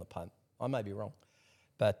money on the punt. I may be wrong.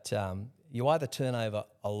 But you either turn over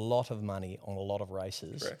a lot of money on a lot of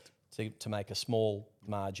races to make a small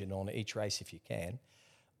margin on each race if you can,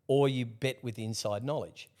 or you bet with inside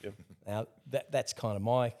knowledge. Yep. Now, that's kind of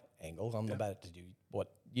my angle. I'm about to do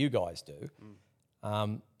what you guys do.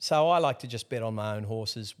 So I like to just bet on my own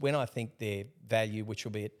horses when I think their value, which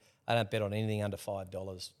will be I don't bet on anything under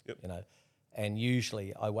 $5, you know. And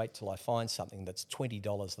usually I wait till I find something that's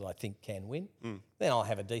 $20 that I think can win. Then I'll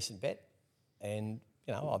have a decent bet. And,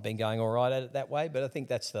 you know, I've been going all right at it that way, but I think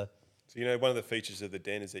that's the... So, you know, one of the features of the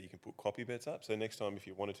Den is that you can put copy bets up. So next time if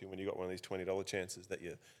you wanted to, when you got one of these $20 chances that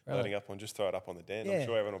you're loading up on, just throw it up on the Den. I'm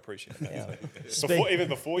sure everyone will appreciate that. Even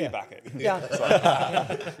before you back it.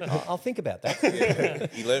 I'll think about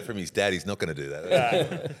that. He learned from his dad he's not going to do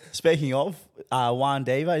that. Speaking of, Juan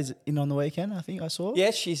Diva is in on the weekend, I think I saw.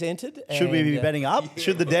 Yes, she's entered. Should we be betting up?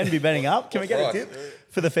 Should the Den be betting up? Can we get a tip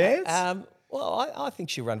for the fans? Well, I think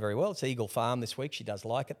she'll run very well. It's Eagle Farm this week. She does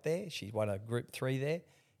like it there. She's won a Group 3 there.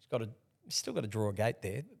 Still got to draw a gate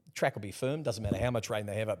there. The track will be firm. Doesn't matter how much rain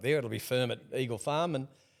they have up there. It'll be firm at Eagle Farm.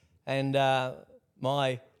 And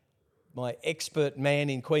my expert man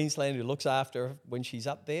in Queensland who looks after her when she's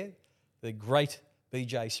up there, the great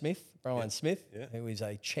BJ Smith, Brian Smith, who is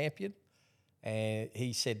a champion. And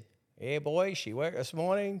he said, yeah, boy, she worked this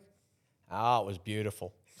morning. It was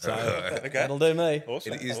beautiful. So that'll do me.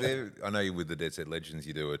 Awesome. Is there? I know you with the Dead Set Legends,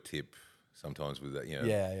 you do a tip sometimes with that. You know.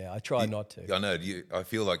 Yeah. I try not to. I know. I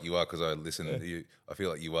feel like you are because I listen to you. I feel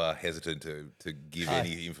like you are hesitant to give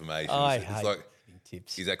any information. I it's hate like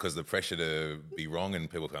tips. Is that because the pressure to be wrong and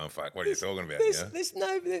people going, "Fuck, what are you talking about?"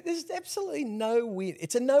 There's absolutely no win.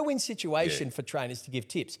 It's a no-win situation for trainers to give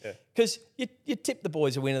tips because you tip the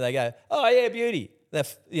boys a winner, they go, "Oh yeah, beauty."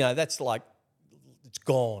 That's like it's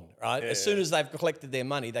gone, right? As soon as they've collected their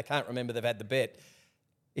money, they can't remember they've had the bet.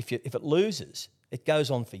 If it loses, it goes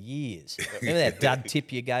on for years. Remember that dud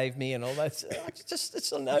tip you gave me and all that?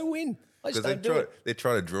 It's a no-win. I just don't do it. They're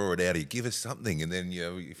trying to draw it out. You give us something, and then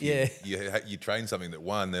if you train something that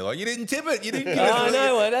won, they're like, "You didn't tip it. You didn't." I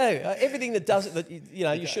know. Everything that does it,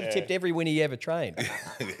 you should have tipped every winner you ever trained.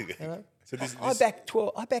 So I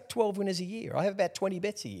back 12 winners a year. I have about 20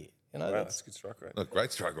 bets a year. Wow, that's a good strike rate. Look,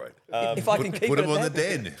 great strike rate. If I can keep put it them on the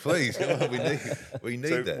that Den, please. We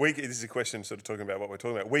need that. This is a question sort of talking about what we're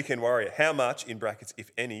talking about. Weekend Warrior, how much, in brackets,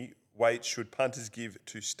 if any, weight should punters give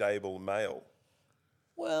to stable male?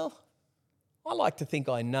 Well, I like to think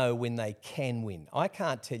I know when they can win. I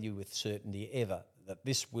can't tell you with certainty ever that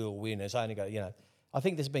this will win. It's only got, I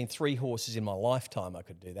think there's been 3 horses in my lifetime I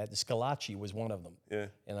could do that. The Scalacci was one of them.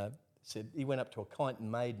 Yeah. Said he went up to a Kyneton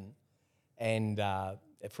maiden and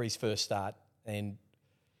for his first start and,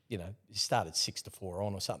 he started 6-4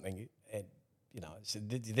 on or something and, said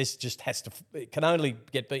this just it can only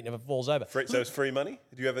get beaten if it falls over. So it's free money?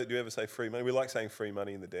 Do you ever say free money? We like saying free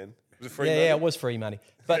money in the Den. Was it free money? Yeah, it was free money.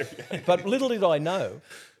 But little did I know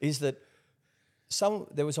is that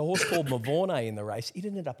there was a horse called Mavone in the race. It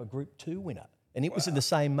ended up a Group 2 winner, and it was in the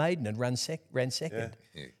same maiden and ran second.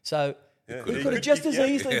 Yeah. So he could have just as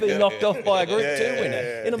easily been knocked off by a Group 2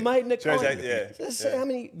 winner in a maiden at Kyneton. There's how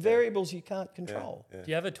many variables you can't control. Do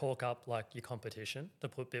you ever talk up like your competition to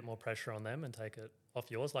put a bit more pressure on them and take it off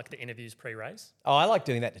yours, like the interviews pre-race? Oh, I like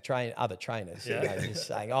doing that to train other trainers. Just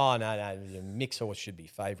saying, oh no, your mix horse should be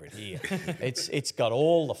favourite here. It's got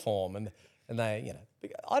all the form, and they,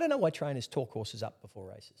 I don't know why trainers talk horses up before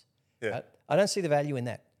races. Yeah. I don't see the value in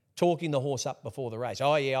that. Talking the horse up before the race.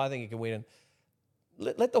 Oh yeah, I think it can win.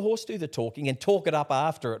 Let the horse do the talking and talk it up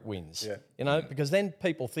after it wins. Yeah. Because then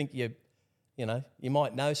people think you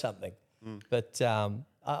might know something. But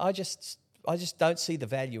I just don't see the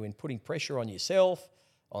value in putting pressure on yourself,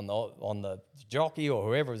 on the jockey or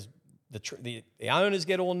whoever. The owners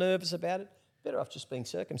get all nervous about it. Better off just being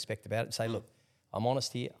circumspect about it and say, look, I'm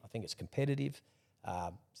honest here. I think it's competitive.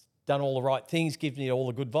 Done all the right things, gives me all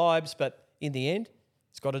the good vibes, but in the end,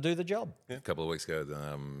 it's got to do the job. Yeah. A couple of weeks ago,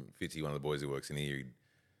 Fitzy, one of the boys who works in here, he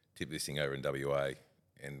tipped this thing over in WA,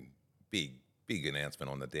 and big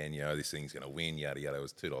announcement on the Den. This thing's going to win. Yada yada. It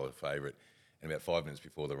was $2 favourite, and about 5 minutes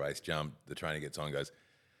before the race jumped, the trainer gets on and goes,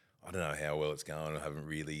 I don't know how well it's going. I haven't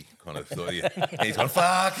really kind of thought yet. And he's gone,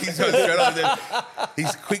 fuck. He's gone straight on there.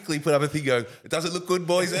 He's quickly put up a thing going, it doesn't look good,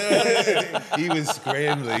 boys. He was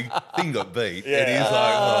scrambling. Thing got beat. Yeah. And he's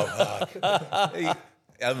like, oh, fuck.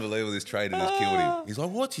 Unbelievable, this trainer just killed him. He's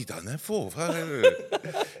like, what's he done that for?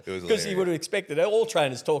 Because he would have expected it. All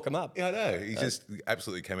trainers talk him up. Yeah, I know. He just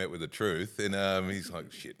absolutely came out with the truth. And he's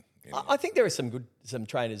like, shit. I think there are some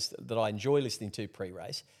trainers that I enjoy listening to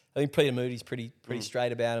pre-race. I think Peter Moody's pretty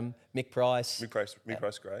straight about him. Mick Price. Mick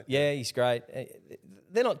Price, great. Yeah, he's great.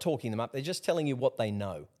 They're not talking them up. They're just telling you what they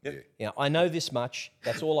know. Yep. You know, I know this much.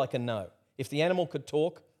 That's all I can know. If the animal could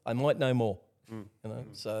talk, I might know more. You know,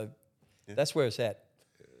 so that's where it's at.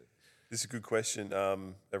 This is a good question.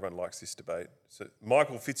 Everyone likes this debate. So,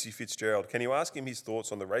 Michael Fitzgerald, can you ask him his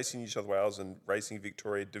thoughts on the Racing New South Wales and Racing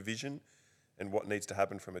Victoria division and what needs to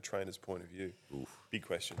happen from a trainer's point of view? Oof. Big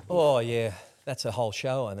question. Oh, yeah. That's a whole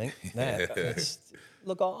show, I think.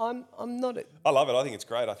 Look, I'm not... I love it. I think it's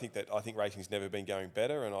great. I think racing's never been going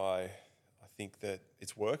better, and I think that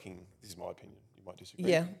it's working. This is my opinion. You might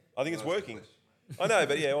disagree. Yeah. I think it's working. I know,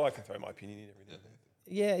 but I can throw my opinion in every now and then.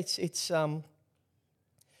 Yeah, it's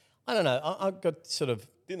I don't know. I've got sort of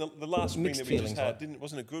The last spring that we just had,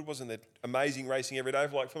 wasn't it good? Wasn't it amazing racing every day?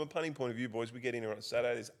 Like from a punting point of view, boys, we get in here on a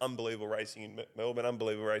Saturday. There's unbelievable racing in Melbourne,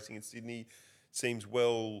 unbelievable racing in Sydney. Seems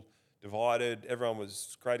well divided. Everyone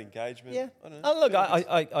was great engagement. Yeah. I don't know. Look,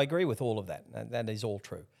 I agree with all of that. That is all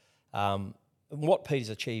true. What Peter's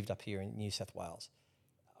achieved up here in New South Wales,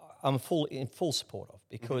 I'm in full support of,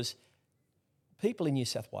 because people in New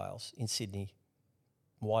South Wales, in Sydney,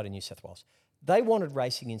 wider New South Wales, they wanted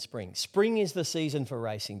racing in spring. Spring is the season for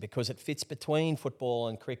racing because it fits between football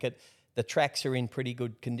and cricket. The tracks are in pretty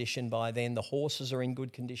good condition by then. The horses are in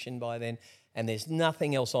good condition by then. And there's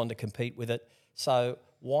nothing else on to compete with it. So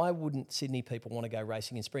why wouldn't Sydney people want to go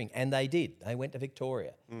racing in spring? And they did. They went to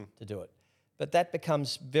Victoria to do it. But that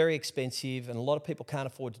becomes very expensive, and a lot of people can't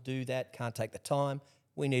afford to do that, can't take the time.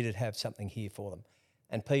 We needed to have something here for them.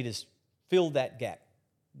 And Peter's filled that gap.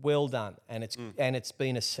 Well done, and it's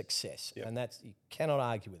been a success, and you cannot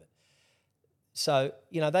argue with it. So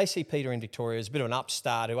they see Peter in Victoria as a bit of an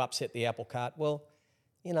upstart who upset the apple cart. Well,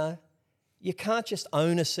 you can't just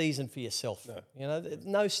own a season for yourself. No,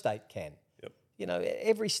 no state can. Yep.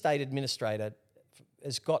 Every state administrator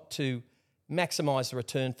has got to maximise the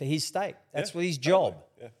return for his state. That's his job.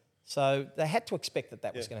 Yeah. So they had to expect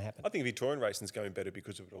that was going to happen. I think Victorian racing's going better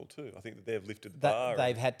because of it all too. I think that they've lifted the bar.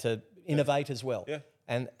 They've had to innovate as well. Yeah.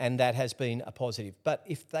 And that has been a positive. But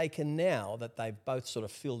if they can now, that they've both sort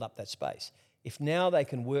of filled up that space, if now they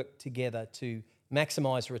can work together to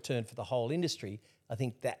maximise the return for the whole industry, I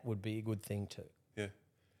think that would be a good thing too.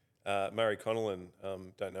 Yeah. Murray Connellan,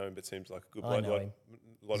 don't know him, but seems like a good bloke. I know him.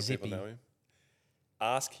 A lot of people know him.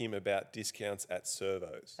 Ask him about discounts at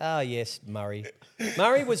servos. Ah, yes, Murray.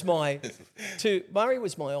 Murray was my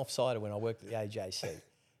offsider when I worked at the AJC.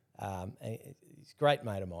 He's a great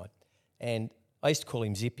mate of mine. And I used to call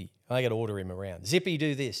him Zippy. I got to order him around. Zippy,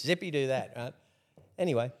 do this. Zippy, do that. Right?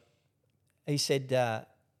 Anyway, he said,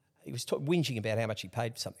 he was whinging about how much he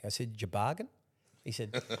paid for something. I said, did you bargain? He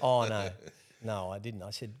said, oh, no. No, I didn't. I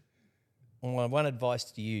said, well, one advice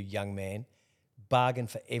to you, young man, bargain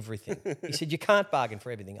for everything. He said, you can't bargain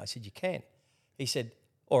for everything. I said, you can. He said,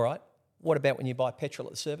 all right, what about when you buy petrol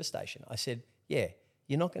at the service station? I said, yeah,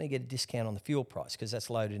 you're not going to get a discount on the fuel price because that's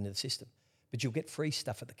loaded into the system, but you'll get free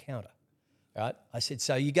stuff at the counter, right? I said,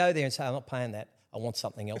 so you go there and say, I'm not paying that. I want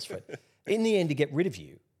something else for it. In the end, to get rid of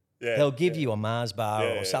you, they'll give you a Mars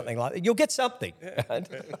bar or something like that. You'll get something. Right?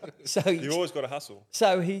 So you've always got to hustle.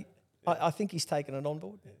 So I think he's taken it on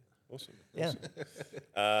board. Yeah. Awesome.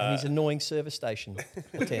 And he's annoying service station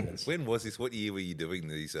attendants. When was this? What year were you doing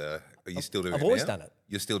these? Are you still doing it now? I've always done it.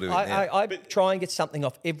 You're still doing it now? I try and get something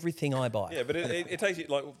off everything I buy. Yeah, but it takes you,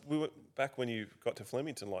 like, we were back when you got to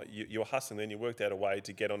Flemington, like, you were hustling, then you worked out a way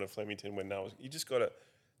to get on a Flemington when no one, you just got to,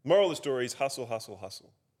 moral of the story is hustle, hustle,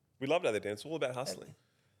 hustle. We loved how they dance. It's all about hustling.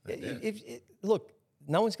 Look,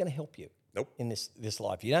 no one's going to help you in this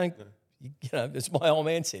life. You don't, as my old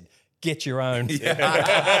man said, get your own. So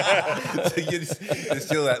there's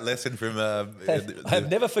still that lesson from... I've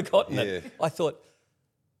never forgotten it. I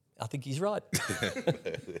think he's right.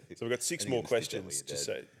 So we've got 6 more questions just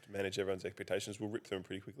to manage everyone's expectations. We'll rip through them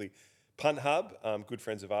pretty quickly. Punt Hub, good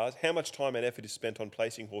friends of ours. How much time and effort is spent on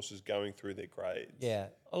placing horses going through their grades? Yeah,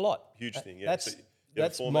 a lot. Huge thing, yeah.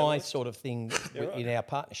 That's my sort of thing in our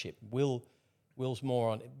partnership. Will's more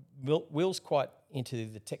on... Will's quite into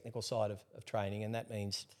the technical side of training, and that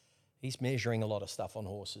means... he's measuring a lot of stuff on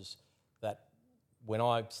horses that when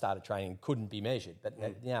I started training couldn't be measured, but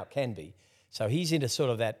now it can be. So he's into sort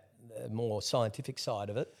of that more scientific side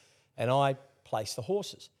of it, and I place the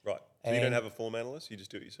horses. Right. So you don't have a form analyst, you just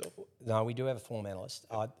do it yourself? No, we do have a form analyst,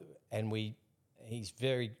 I think he's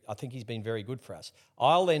been very good for us.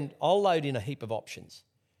 I'll load in a heap of options,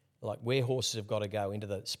 like where horses have got to go into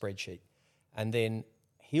the spreadsheet, and then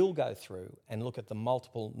he'll go through and look at the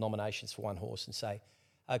multiple nominations for one horse and say,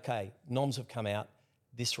 okay, noms have come out.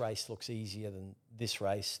 this race looks easier than this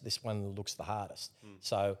race. This one looks the hardest.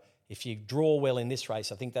 So if you draw well in this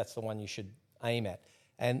race, I think that's the one you should aim at.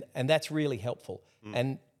 And that's really helpful.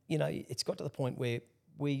 And, you know, it's got to the point where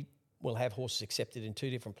we will have horses accepted in 2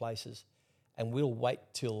 different places and we'll wait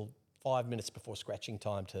till 5 minutes before scratching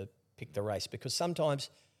time to pick the race, because sometimes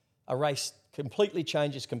a race completely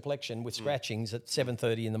changes complexion with scratchings at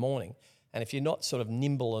 7:30 in the morning. And if you're not sort of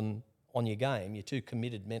nimble and on your game, you're too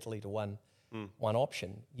committed mentally to one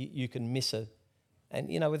option, you can miss a...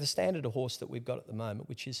 And, you know, with the standard of horse that we've got at the moment,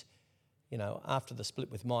 which is, you know, after the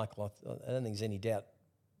split with Michael, I don't think there's any doubt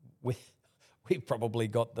we've probably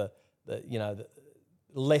got the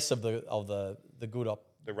less of the good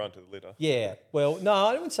The run to the litter. Yeah. Well, no,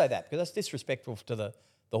 I wouldn't say that, because that's disrespectful to the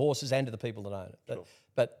horses and to the people that own it. But, Sure.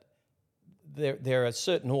 but there are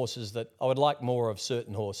certain horses that I would like more of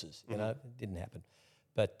certain horses. You know, it didn't happen.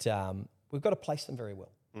 But we've got to place them very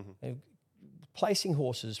well. Placing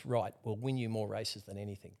horses right will win you more races than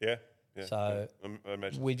anything. Yeah. So I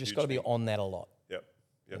imagine we've just got to be on that a lot. Yep.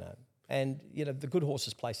 You know, and you know the good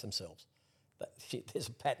horses place themselves. There's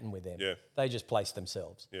a pattern with them. Yeah. They just place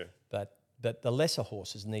themselves. Yeah. But the lesser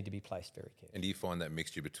horses need to be placed very carefully. And do you find that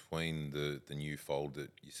mixture between the new fold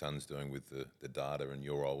that your son's doing with the data and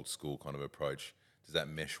your old school kind of approach, does that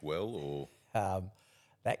mesh well, or?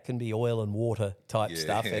 That can be oil and water type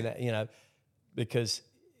stuff, and you know, because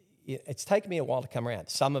it's taken me a while to come around.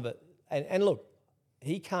 Some of it, and look,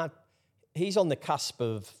 he's on the cusp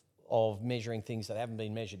of measuring things that haven't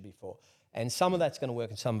been measured before, and some of that's going to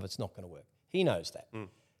work and some of it's not going to work. He knows that.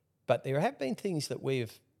 But there have been things that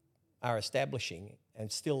are establishing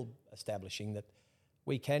and still establishing that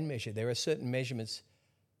we can measure. There are certain measurements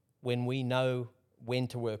when we know when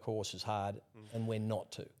to work horses hard and when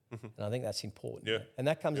not to. And I think that's important. Yeah. And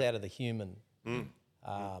that comes out of the human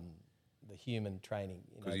training.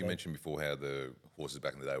 Because you mentioned before how the horses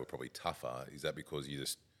back in the day were probably tougher. Is that because you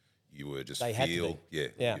were just they had to be.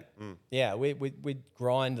 Yeah. We'd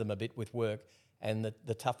grind them a bit with work, and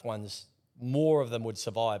the tough ones, more of them would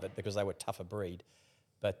survive it because they were tougher breed.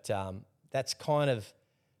 But that's kind of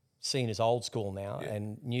seen as old school now,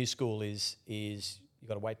 and new school is you've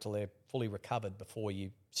got to wait till they're fully recovered before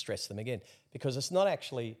you stress them again, because it's not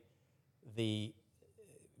actually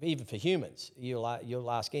even for humans. You'll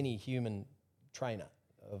ask any human trainer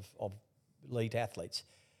of elite athletes.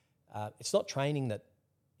 It's not training that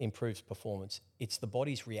improves performance. It's the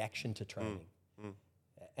body's reaction to training,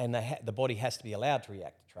 and the body has to be allowed to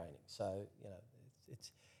react to training. So you know,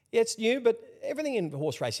 it's new, but everything in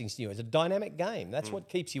horse racing is new. It's a dynamic game. That's what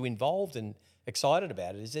keeps you involved and excited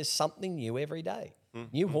about it. Is there's something new every day.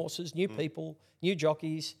 New horses, new people, new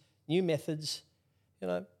jockeys, new methods. You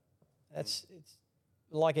know, it's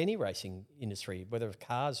like any racing industry, whether it's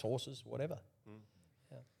cars, horses, whatever.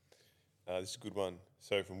 This is a good one.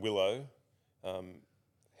 So from Willow,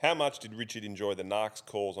 how much did Richard enjoy the Narcs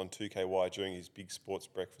calls on 2KY during his big sports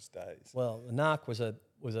breakfast days? Well, the Narc was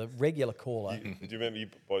a regular caller. Do you remember, you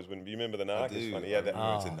boys? Do you remember the Narc? I do. It's funny. He had that.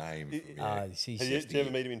 It's a name. Did you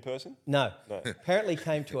ever meet him in person? No. Apparently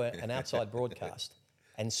came to an outside broadcast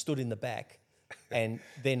and stood in the back and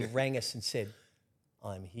then rang us and said,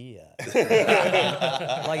 "I'm here."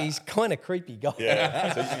 Like, he's kind of creepy guy.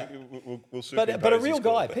 Yeah. So we'll but a real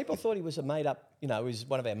guy. People thought he was a made up, you know, he was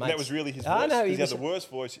one of our mates. And that was really his voice? I know. He had the worst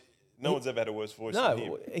voice. No one's ever had a worse voice than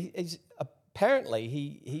him. He's apparently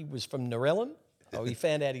he was from Narellan. He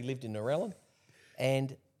found out he lived in Narellan,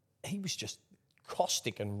 and he was just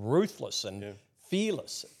caustic and ruthless and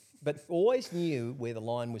fearless, but always knew where the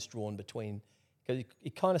line was drawn between, because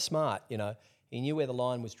he's kind of smart, you know. He knew where the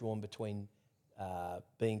line was drawn between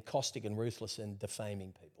being caustic and ruthless and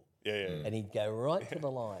defaming people. Yeah. And he'd go right to the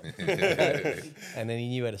line. And then he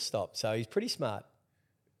knew where to stop. So he's pretty smart.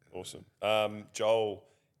 Awesome. Joel,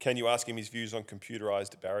 can you ask him his views on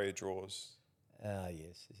computerised barrier draws?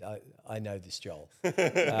 Yes. I know this, Joel.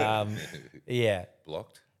 Yeah.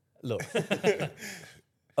 Blocked? Look,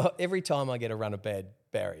 every time I get a run of bad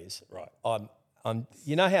barriers, right? I'm.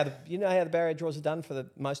 You know how the barrier draws are done for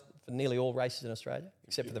nearly all races in Australia,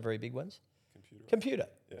 except for the very big ones. Computer.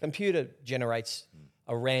 Yeah. Computer generates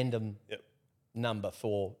a random number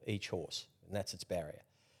for each horse, and that's its barrier.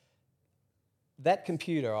 That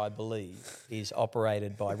computer, I believe, is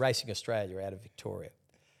operated by Racing Australia out of Victoria.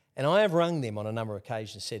 And I have rung them on a number of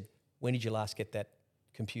occasions and said, "When did you last get that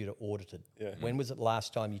computer audited? Yeah. When was it the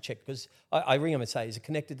last time you checked?" Because I ring them and say, "Is it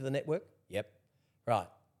connected to the network?" "Yep." "Right."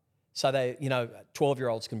 So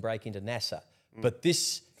 12-year-olds can break into NASA, but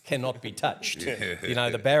this cannot be touched.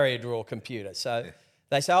 The barrier draw computer. So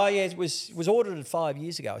they say, "Oh yeah, it was audited 5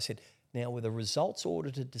 years ago." I said, "Now, were the results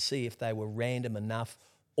audited to see if they were random enough,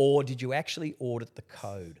 or did you actually audit the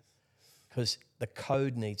code? Because the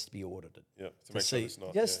code needs to be audited. Yep. To make sure see, it's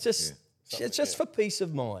not. just for peace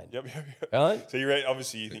of mind. Yep. Right? So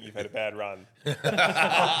obviously you think you've had a bad run.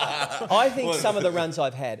 I think some of the runs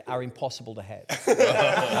I've had are impossible to have.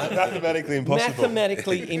 Mathematically impossible.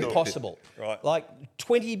 Mathematically impossible. Right. Like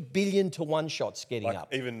 20 billion to one shots getting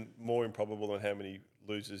up. Even more improbable than how many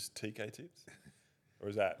losers TK tips? Or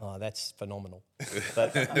is that? Oh, that's phenomenal.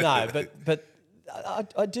 But no, but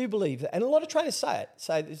I do believe that, and a lot of trainers say it.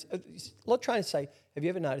 A lot of trainers say, "Have you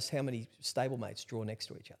ever noticed how many stablemates draw next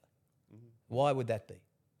to each other? Mm-hmm. Why would that be?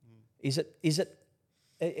 Mm.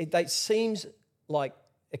 It seems like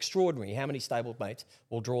extraordinary how many stablemates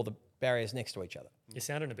will draw the barriers next to each other." You're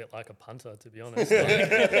sounding a bit like a punter, to be honest.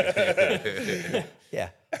 Yeah,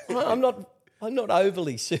 I'm not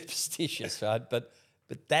overly superstitious, right? But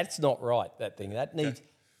that's not right. That thing that needs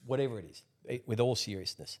whatever it is. With all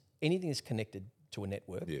seriousness, anything that's connected to a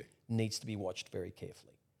network needs to be watched very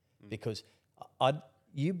carefully, because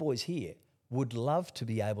you boys here would love to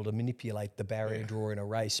be able to manipulate the barrier draw in a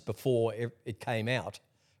race before it came out,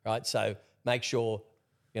 right? So make sure,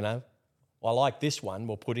 I like this one,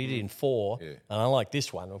 we'll put it in 4, and I like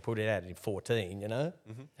this one, we'll put it out in 14,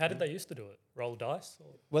 Mm-hmm. How did they used to do it? Roll dice? Or?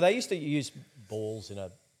 Well, they used to use balls in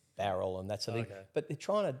a barrel and that sort of thing, but they're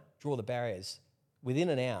trying to draw the barriers within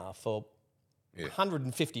an hour for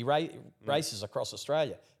 150 races across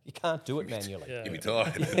Australia. You can't do it manually. You'd be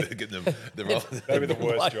tired getting the roll. That'd be the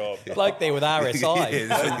worst job. Bloke there with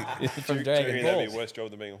RSI from Dragon Balls. Balls. That'd be a worse job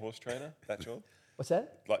than being a horse trainer, that job? What's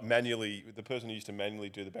that? Like manually, the person who used to manually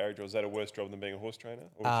do the barrier draw, is that a worse job than being a horse trainer?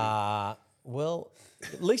 Well,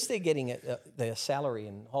 at least they're getting their salary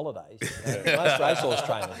and holidays. Most racehorse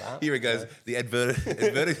trainers aren't. Here it goes. The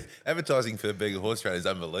advertising for being a horse trainer is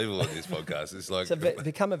unbelievable on this podcast. It's like it's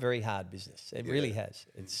become a very hard business. It really has.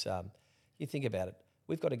 It's you think about it.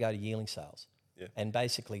 We've got to go to yearling sales and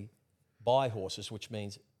basically buy horses, which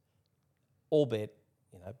means, albeit,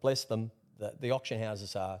 bless them, the auction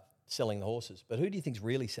houses are selling the horses. But who do you think's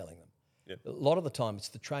really selling them? A lot of the time, it's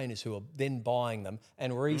the trainers who are then buying them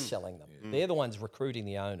and reselling them. They're the ones recruiting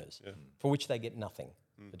the owners, for which they get nothing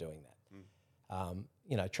for doing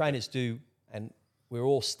that. Trainers do, and we're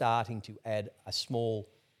all starting to add a small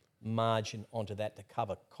margin onto that to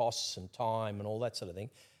cover costs and time and all that sort of thing.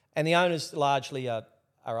 And the owners largely are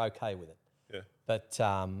okay with it. Yeah. But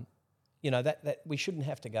that we shouldn't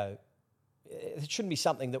have to go. It shouldn't be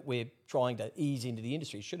something that we're trying to ease into the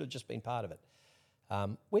industry. It should have just been part of it.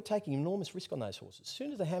 We're taking enormous risk on those horses. As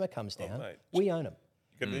soon as the hammer comes down, we own them.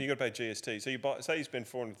 You've got to pay GST. So say you spend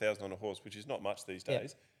 $400,000 on a horse, which is not much these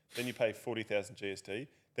days. Then you pay $40,000 GST.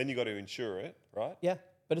 Then you got to insure it, right? Yeah,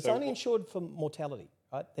 but it's only insured for mortality,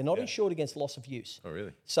 right? They're not insured against loss of use. Oh,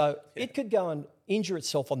 really? So it could go and injure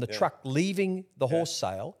itself on the truck leaving the horse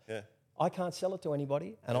sale. Yeah. I can't sell it to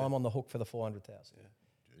anybody, and I'm on the hook for the $400,000. Yeah.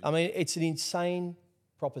 I mean, it's an insane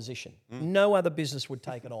proposition. No other business would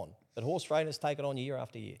take it on. But horse trainers take it on year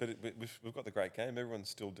after year. But we've got the great game. Everyone's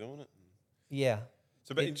still doing it. Yeah.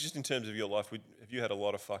 So, but just in terms of your life, have you had a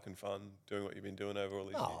lot of fucking fun doing what you've been doing over all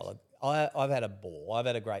these years? I've had a ball. I've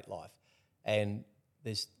had a great life. And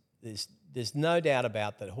there's no doubt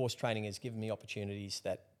about that horse training has given me opportunities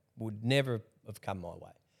that would never have come my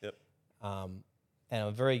way. Yep. And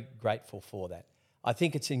I'm very grateful for that. I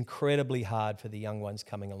think it's incredibly hard for the young ones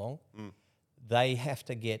coming along. They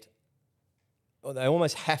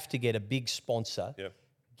almost have to get a big sponsor,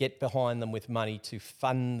 get behind them with money to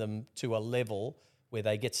fund them to a level where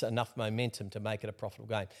they get enough momentum to make it a profitable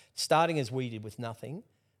game. Starting as we did with nothing,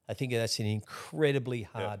 I think that's an incredibly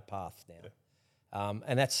hard path now.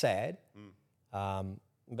 And that's sad,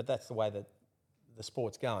 but that's the way that the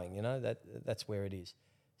sport's going, that's where it is.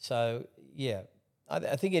 So,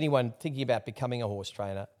 I think anyone thinking about becoming a horse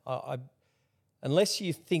trainer, unless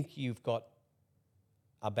you think you've got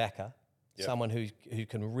a backer, someone who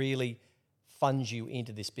can really fund you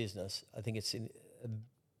into this business, I think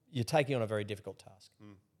you're taking on a very difficult task.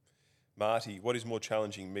 Marty, what is more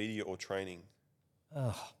challenging, media or training?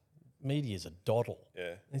 Media's a doddle.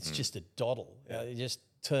 Yeah. It's just a doddle. Yeah. You just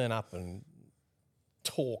turn up and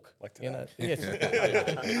talk. Like today.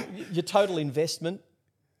 Your total investment,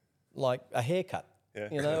 like a haircut. Yeah.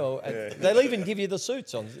 They'll even give you the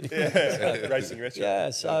suits on. Racing restaurant. Yeah,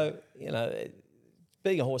 so,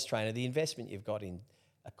 being a horse trainer, the investment you've got in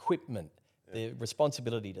equipment, the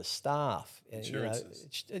responsibility to staff,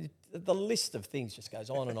 insurances. The list of things just goes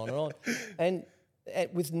on and on and on. And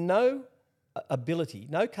with no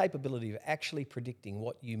capability of actually predicting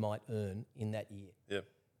what you might earn in that year. Yep.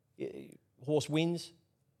 Horse wins,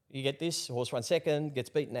 you get this, horse runs second, gets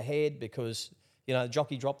beaten ahead because, the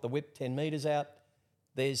jockey dropped the whip 10 metres out.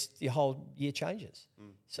 there's your whole year changes.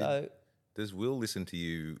 So does Will listen to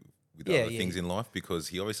you with other things in life? Because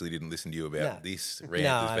he obviously didn't listen to you about this rant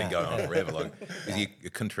that's been going on forever. Like, is he a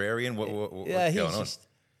contrarian? What's going on?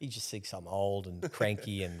 He just thinks I'm old and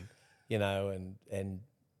cranky and, and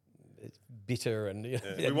bitter and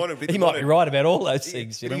he might be right about all those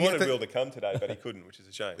things. We wanted Will to come today, but he couldn't, which is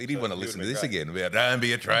a shame. He didn't want to listen to this again about don't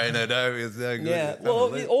be a trainer, don't be so good. Yeah,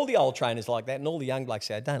 well, all the old trainers like that, and all the young blokes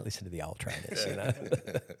say, don't listen to the old trainers.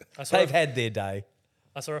 They've had their day.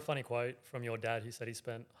 I saw a funny quote from your dad who said he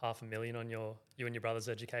spent $500,000 on you and your brother's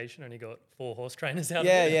education, and he got 4 horse trainers out of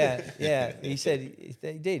it. Yeah. He said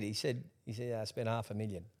he did. He said I spent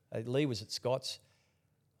 $500,000. Lee was at Scott's.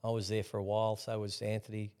 I was there for a while. So was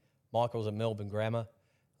Anthony. Michael was at Melbourne Grammar.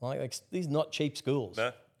 Like these are not cheap schools.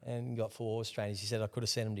 No. And got 4 horse trainers. He said I could have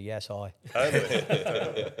sent him to Yass High.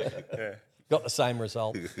 Yeah. Got the same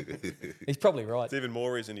result. He's probably right. It's even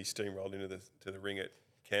more reason he steamrolled into the ring at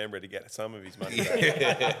Canberra to get some of his money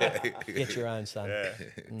back. Get your own, son. Yeah,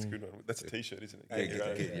 it's a good one. That's a T-shirt, isn't it?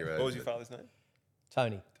 Get your own. What was your father's name?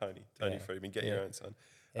 Tony Freedman. Get your own, son.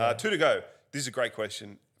 2 to go. This is a great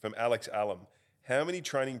question from Alex Allam. How many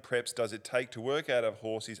training preps does it take to work out a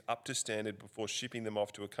horse is up to standard before shipping them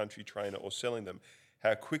off to a country trainer or selling them?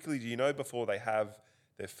 How quickly do you know before they have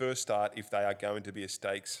their first start if they are going to be a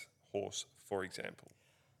stakes horse, for example?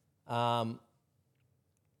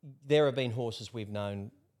 There have been horses we've known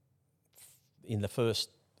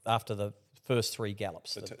after the first 3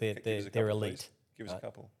 gallops. They're elite. Please. Give us a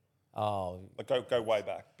couple. Oh, like go way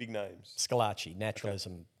back. Big names. Scalacci,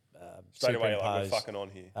 Naturalism. Straight away, like we're fucking on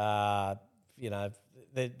here.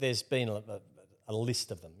 There's been a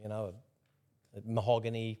list of them.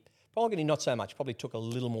 Mahogany not so much. Probably took a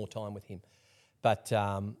little more time with him, but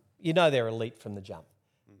they're elite from the jump.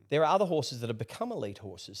 There are other horses that have become elite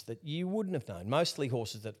horses that you wouldn't have known. Mostly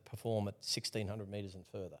horses that perform at 1,600 metres and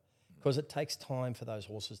further, because it takes time for those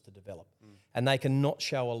horses to develop, and they can not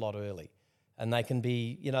show a lot early, and they can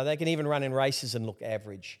be, they can even run in races and look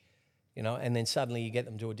average, and then suddenly you get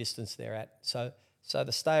them to a distance they're at. So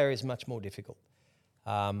the stayer is much more difficult.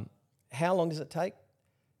 How long does it take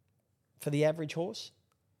for the average horse?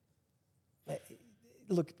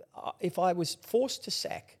 Look, if I was forced to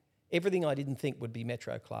sack everything I didn't think would be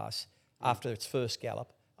Metro class after its first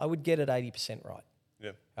gallop, I would get it 80% right.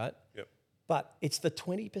 Yeah. Right? Yep. But it's the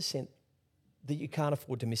 20% that you can't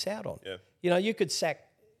afford to miss out on. Yeah. You could sack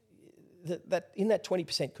that in that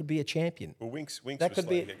 20% could be a champion. Well, Winks that could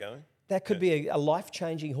be going. That could be a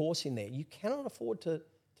life-changing horse in there. You cannot afford to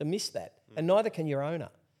miss that, and neither can your owner.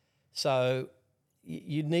 So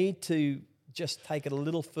you need to just take it a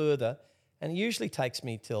little further, and it usually takes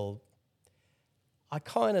me till I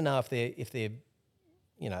kind of know if they're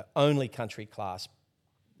only country class,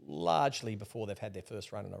 largely before they've had their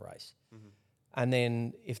first run in a race. Mm-hmm. And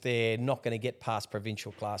then if they're not going to get past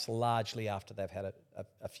provincial class, largely after they've had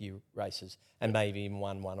a few races and maybe even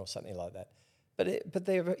won one or something like that. But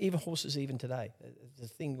there are even horses even today. The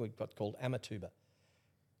thing we've got called Amatuba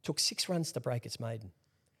took 6 runs to break its maiden.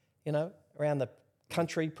 Around the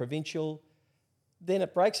country, provincial. Then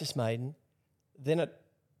it breaks its maiden. Then it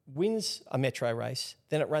wins a Metro race.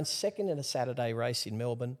 Then it runs second in a Saturday race in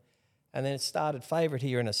Melbourne. And then it started favourite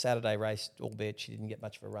here in a Saturday race, albeit she didn't get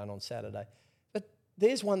much of a run on Saturday. But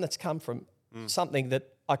there's one that's come from something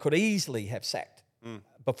that I could easily have sacked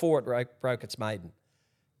before it broke its maiden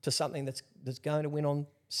to something that's going to win on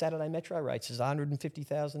Saturday Metro races,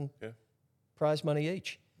 150,000 prize money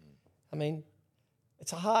each. I mean,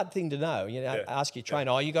 it's a hard thing to know. Ask your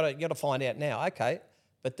trainer, you got to find out now. Okay,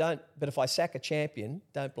 but if I sack a champion,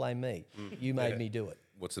 don't blame me. You made me do it.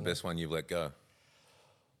 What's the best one you've let go?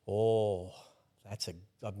 Oh,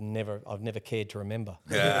 I've never cared to remember.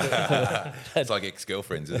 It's like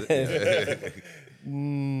ex-girlfriends, is it?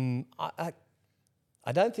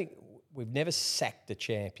 I don't think we've never sacked a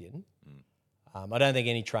champion. I don't think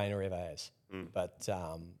any trainer ever has. But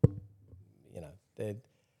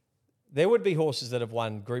there would be horses that have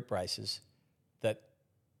won group races that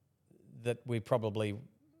we probably.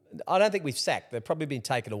 I don't think we've sacked. They've probably been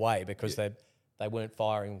taken away because they weren't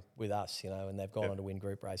firing with us, and they've gone on to win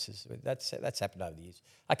group races. That's happened over the years.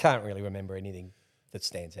 I can't really remember anything that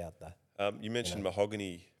stands out though. You mentioned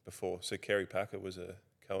Mahogany before. So Kerry Packer was a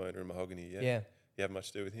co-owner of Mahogany. Yeah. You have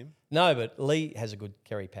much to do with him? No, but Lee has a good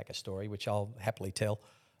Kerry Packer story, which I'll happily tell.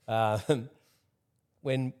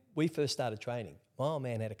 When we first started training, my old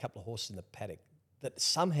man had a couple of horses in the paddock that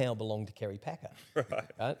somehow belonged to Kerry Packer.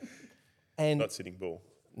 Right? And not Sitting Bull.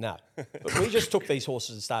 No. But we just took these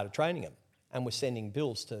horses and started training them, and we're sending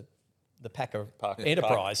bills to the Packer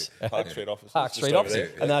Enterprise. Park Street office.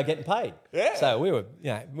 And they were getting paid. Yeah. So we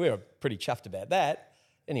were pretty chuffed about that.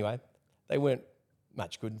 anyway, they weren't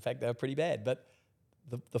much good. In fact, they were pretty bad. But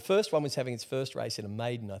the first one was having its first race in a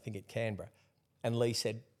maiden, I think, at Canberra. And Lee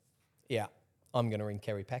said, yeah, I'm going to ring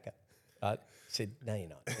Kerry Packer. I said, no, you're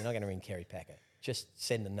not. You're not going to ring Kerry Packer. Just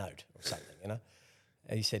send a note or something, you know.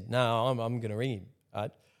 And he said, no, I'm going to ring him.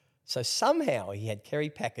 Right? So somehow he had Kerry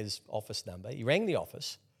Packer's office number. He rang the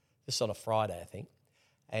office, just on a Friday, I think,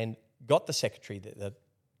 and got the secretary, the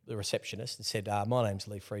receptionist, and said, my name's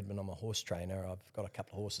Lee Freedman. I'm a horse trainer. I've got a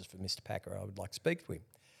couple of horses for Mr. Packer. I would like to speak to him.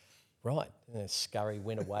 Right. And scurry,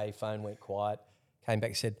 went away, phone went quiet, came back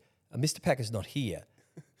and said, Mr. Packer's not here.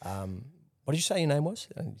 What did you say your name was?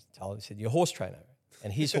 And he said, you're a horse trainer.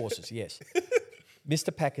 And his horses, yes.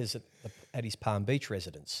 Mr. Packer's at his Palm Beach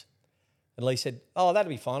residence. And Lee said, oh, that'll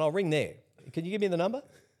be fine. I'll ring there. Can you give me the number?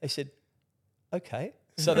 They said, okay.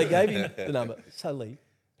 So they gave him the number. So Lee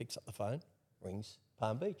picks up the phone, rings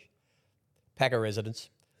Palm Beach. Packer residence.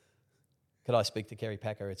 Could I speak to Kerry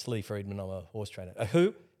Packer? It's Lee Freedman. I'm a horse trainer.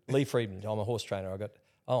 Who? Lee Freedman. I'm a horse trainer. Click.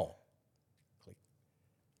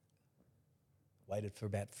 Waited for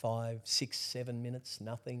about 5, 6, 7 minutes.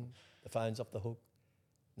 Nothing. The phone's off the hook.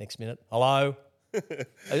 Next minute. Hello?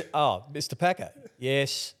 Mr. Packer.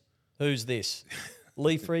 Yes. Who's this?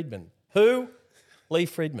 Lee Freedman. Who? Lee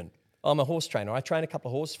Freedman. I'm a horse trainer. I train a couple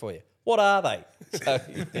of horses for you. What are they? So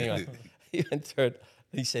anyway, he went through it.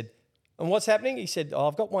 He said, and what's happening? He said,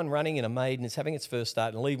 I've got one running in a maiden. It's having its first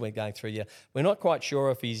start. And Lee went going through you. We're not quite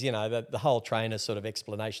sure if he's, the whole trainer sort of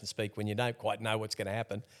explanation speak when you don't quite know what's going to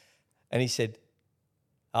happen. And he said,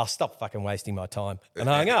 I'll stop fucking wasting my time. And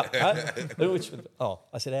I hung up.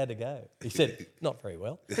 I said, how'd it go? He said, not very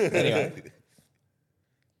well. Anyway,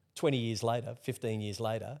 20 years later, 15 years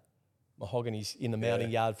later, Mahogany's in the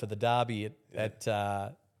mounting yard for the Derby at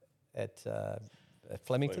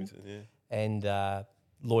Flemington. And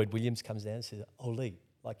Lloyd Williams comes down and says, Lee,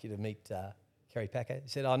 I'd like you to meet Kerry Packer. He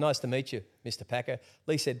said, nice to meet you, Mr. Packer.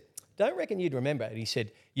 Lee said, don't reckon you'd remember it. He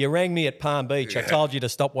said, you rang me at Palm Beach. I told you to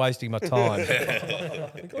stop wasting my time.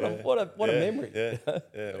 What a memory. Yeah,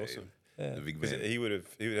 awesome. The big man. He would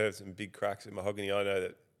have some big cracks at Mahogany. I know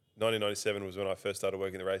that 1997 was when I first started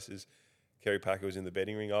working the races. Kerry Packer was in the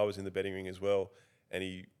betting ring. I was in the betting ring as well. And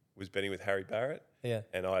he was betting with Harry Barrett. Yeah.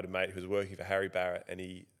 And I had a mate who was working for Harry Barrett. And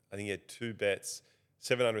I think he had 2 bets,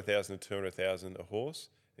 700,000 and 200,000 a horse.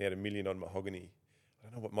 And he had $1 million on Mahogany. I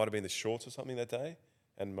don't know what might have been the shorts or something that day.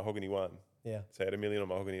 And Mahogany won. Yeah. So he had $1 million on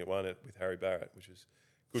Mahogany at one with Harry Barrett, which was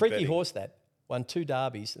good freaky betting. Horse that. Won 2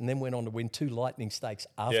 derbies and then went on to win 2 lightning stakes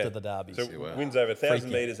after the derbies. So wins over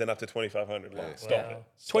 1,000 metres and up to 2,500. Like, stop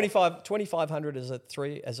it. 2,500 as a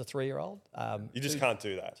 3-year-old. You just can't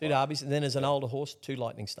do that. 2 derbies and then as an older horse, 2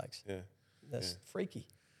 lightning stakes. Yeah. That's freaky.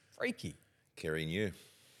 Kerry knew.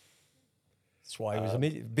 That's why he was a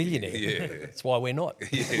billionaire. Yeah. That's why we're not.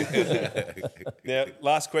 Now,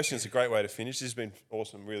 last question is a great way to finish. This has been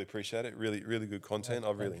awesome. Really appreciate it. Really, really good content.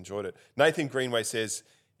 I've really enjoyed it. Nathan Greenway says,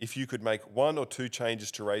 if you could make 1 or 2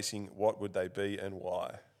 changes to racing, what would they be and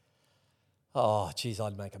why? Oh, geez,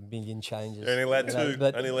 I'd make 1 million changes. You're only allowed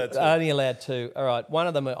 2. Only allowed 2. All right. One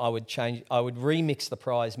of them I would change. I would remix the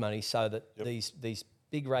prize money so that these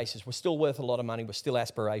big races were still worth a lot of money, were still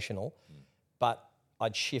aspirational, but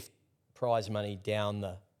I'd shift prize money down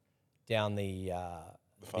the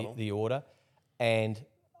order, and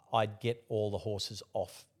I'd get all the horses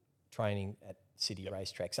off training at city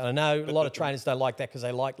racetracks. And I know a lot of trainers don't like that because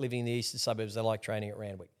they like living in the eastern suburbs. They like training at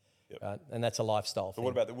Randwick, and that's a lifestyle thing.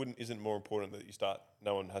 But what about isn't it more important that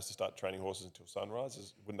no one has to start training horses until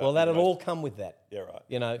sunrise? Well, that'll all come with that. Yeah,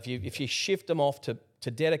 right. If you shift them off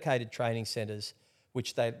to dedicated training centres,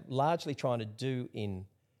 which they're largely trying to do in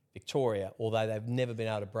Victoria, although they've never been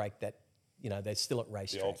able to break that. They're still at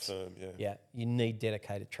racetracks. The old firm, Yeah, you need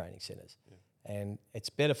dedicated training centres. Yeah. And it's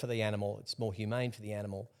better for the animal, it's more humane for the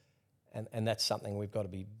animal, and that's something we've got to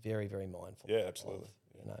be very, very mindful of. Yeah, absolutely.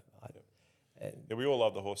 We all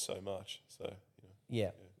love the horse so much. So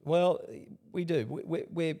Well, we do.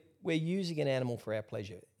 We're using an animal for our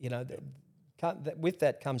pleasure. With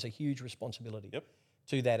that comes a huge responsibility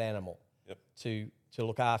to that animal to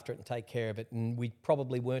look after it and take care of it. And we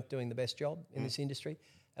probably weren't doing the best job in this industry.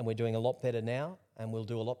 And we're doing a lot better now, and we'll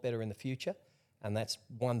do a lot better in the future. And that's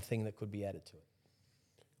one thing that could be added to it.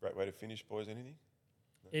 Great way to finish, boys. Anything?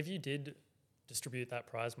 No. If you did distribute that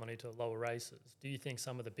prize money to lower races, do you think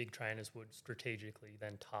some of the big trainers would strategically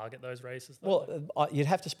then target those races? Well, you'd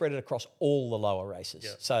have to spread it across all the lower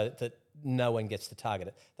races so that no one gets to target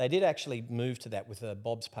it. They did actually move to that with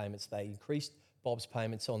Bob's payments. They increased Bob's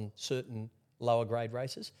payments on certain lower grade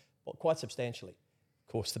races quite substantially.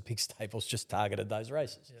 Of course, the big stables just targeted those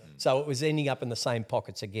races. Yeah. So it was ending up in the same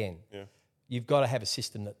pockets again. Yeah. you've got to have a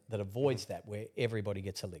system that avoids that, where everybody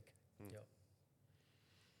gets a lick.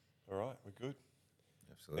 All right, we're good.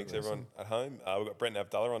 Absolutely. Thanks everyone at home. We've got Brent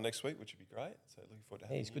Abdallah on next week, which would be great. So looking forward to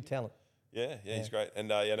having He's him. good talent. Yeah, he's great. And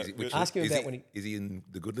Ask him about when he... Is he in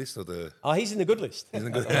the good list or the... Oh, he's in the good list. He's in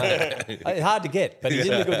the good Hard to get, but he's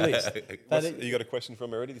in the good list. You got a question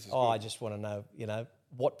from already? This is I just want to know,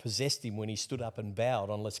 what possessed him when he stood up and bowed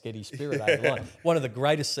on Let's Get His Spirit over the line. One of the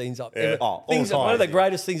greatest scenes I've ever... one of the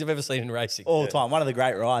greatest things I've ever seen in racing. All the time. One of the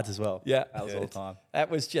great rides as well. Yeah. That was all the time. That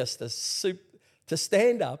was just to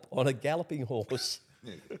stand up on a galloping horse,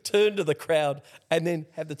 turn to the crowd, and then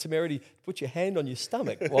have the temerity to put your hand on your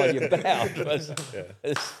stomach while you bowed.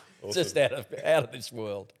 It's just out of this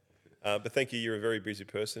world. But thank you. You're a very busy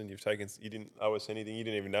person. You didn't owe us anything. You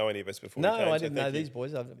didn't even know any of us before. No, we came, I didn't know these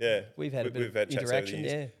boys. We've had a bit of interaction.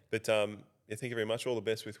 Yeah. But thank you very much. All the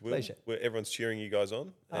best with Will. Pleasure. Everyone's cheering you guys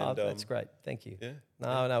on. And, that's great. Thank you. Yeah.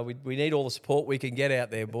 No, we need all the support we can get out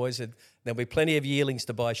there, boys. And there'll be plenty of yearlings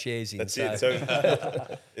to buy shares in. That's it.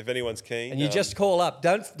 So if anyone's keen, and you just call up.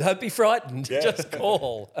 Don't be frightened. Yeah. Just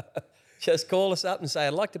call. Just call us up and say,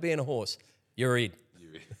 I'd like to be in a horse. You're in.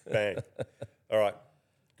 Bang. All right.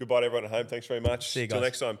 Goodbye to everyone at home. Thanks very much. See you guys. Till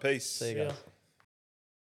next time. Peace. See you guys.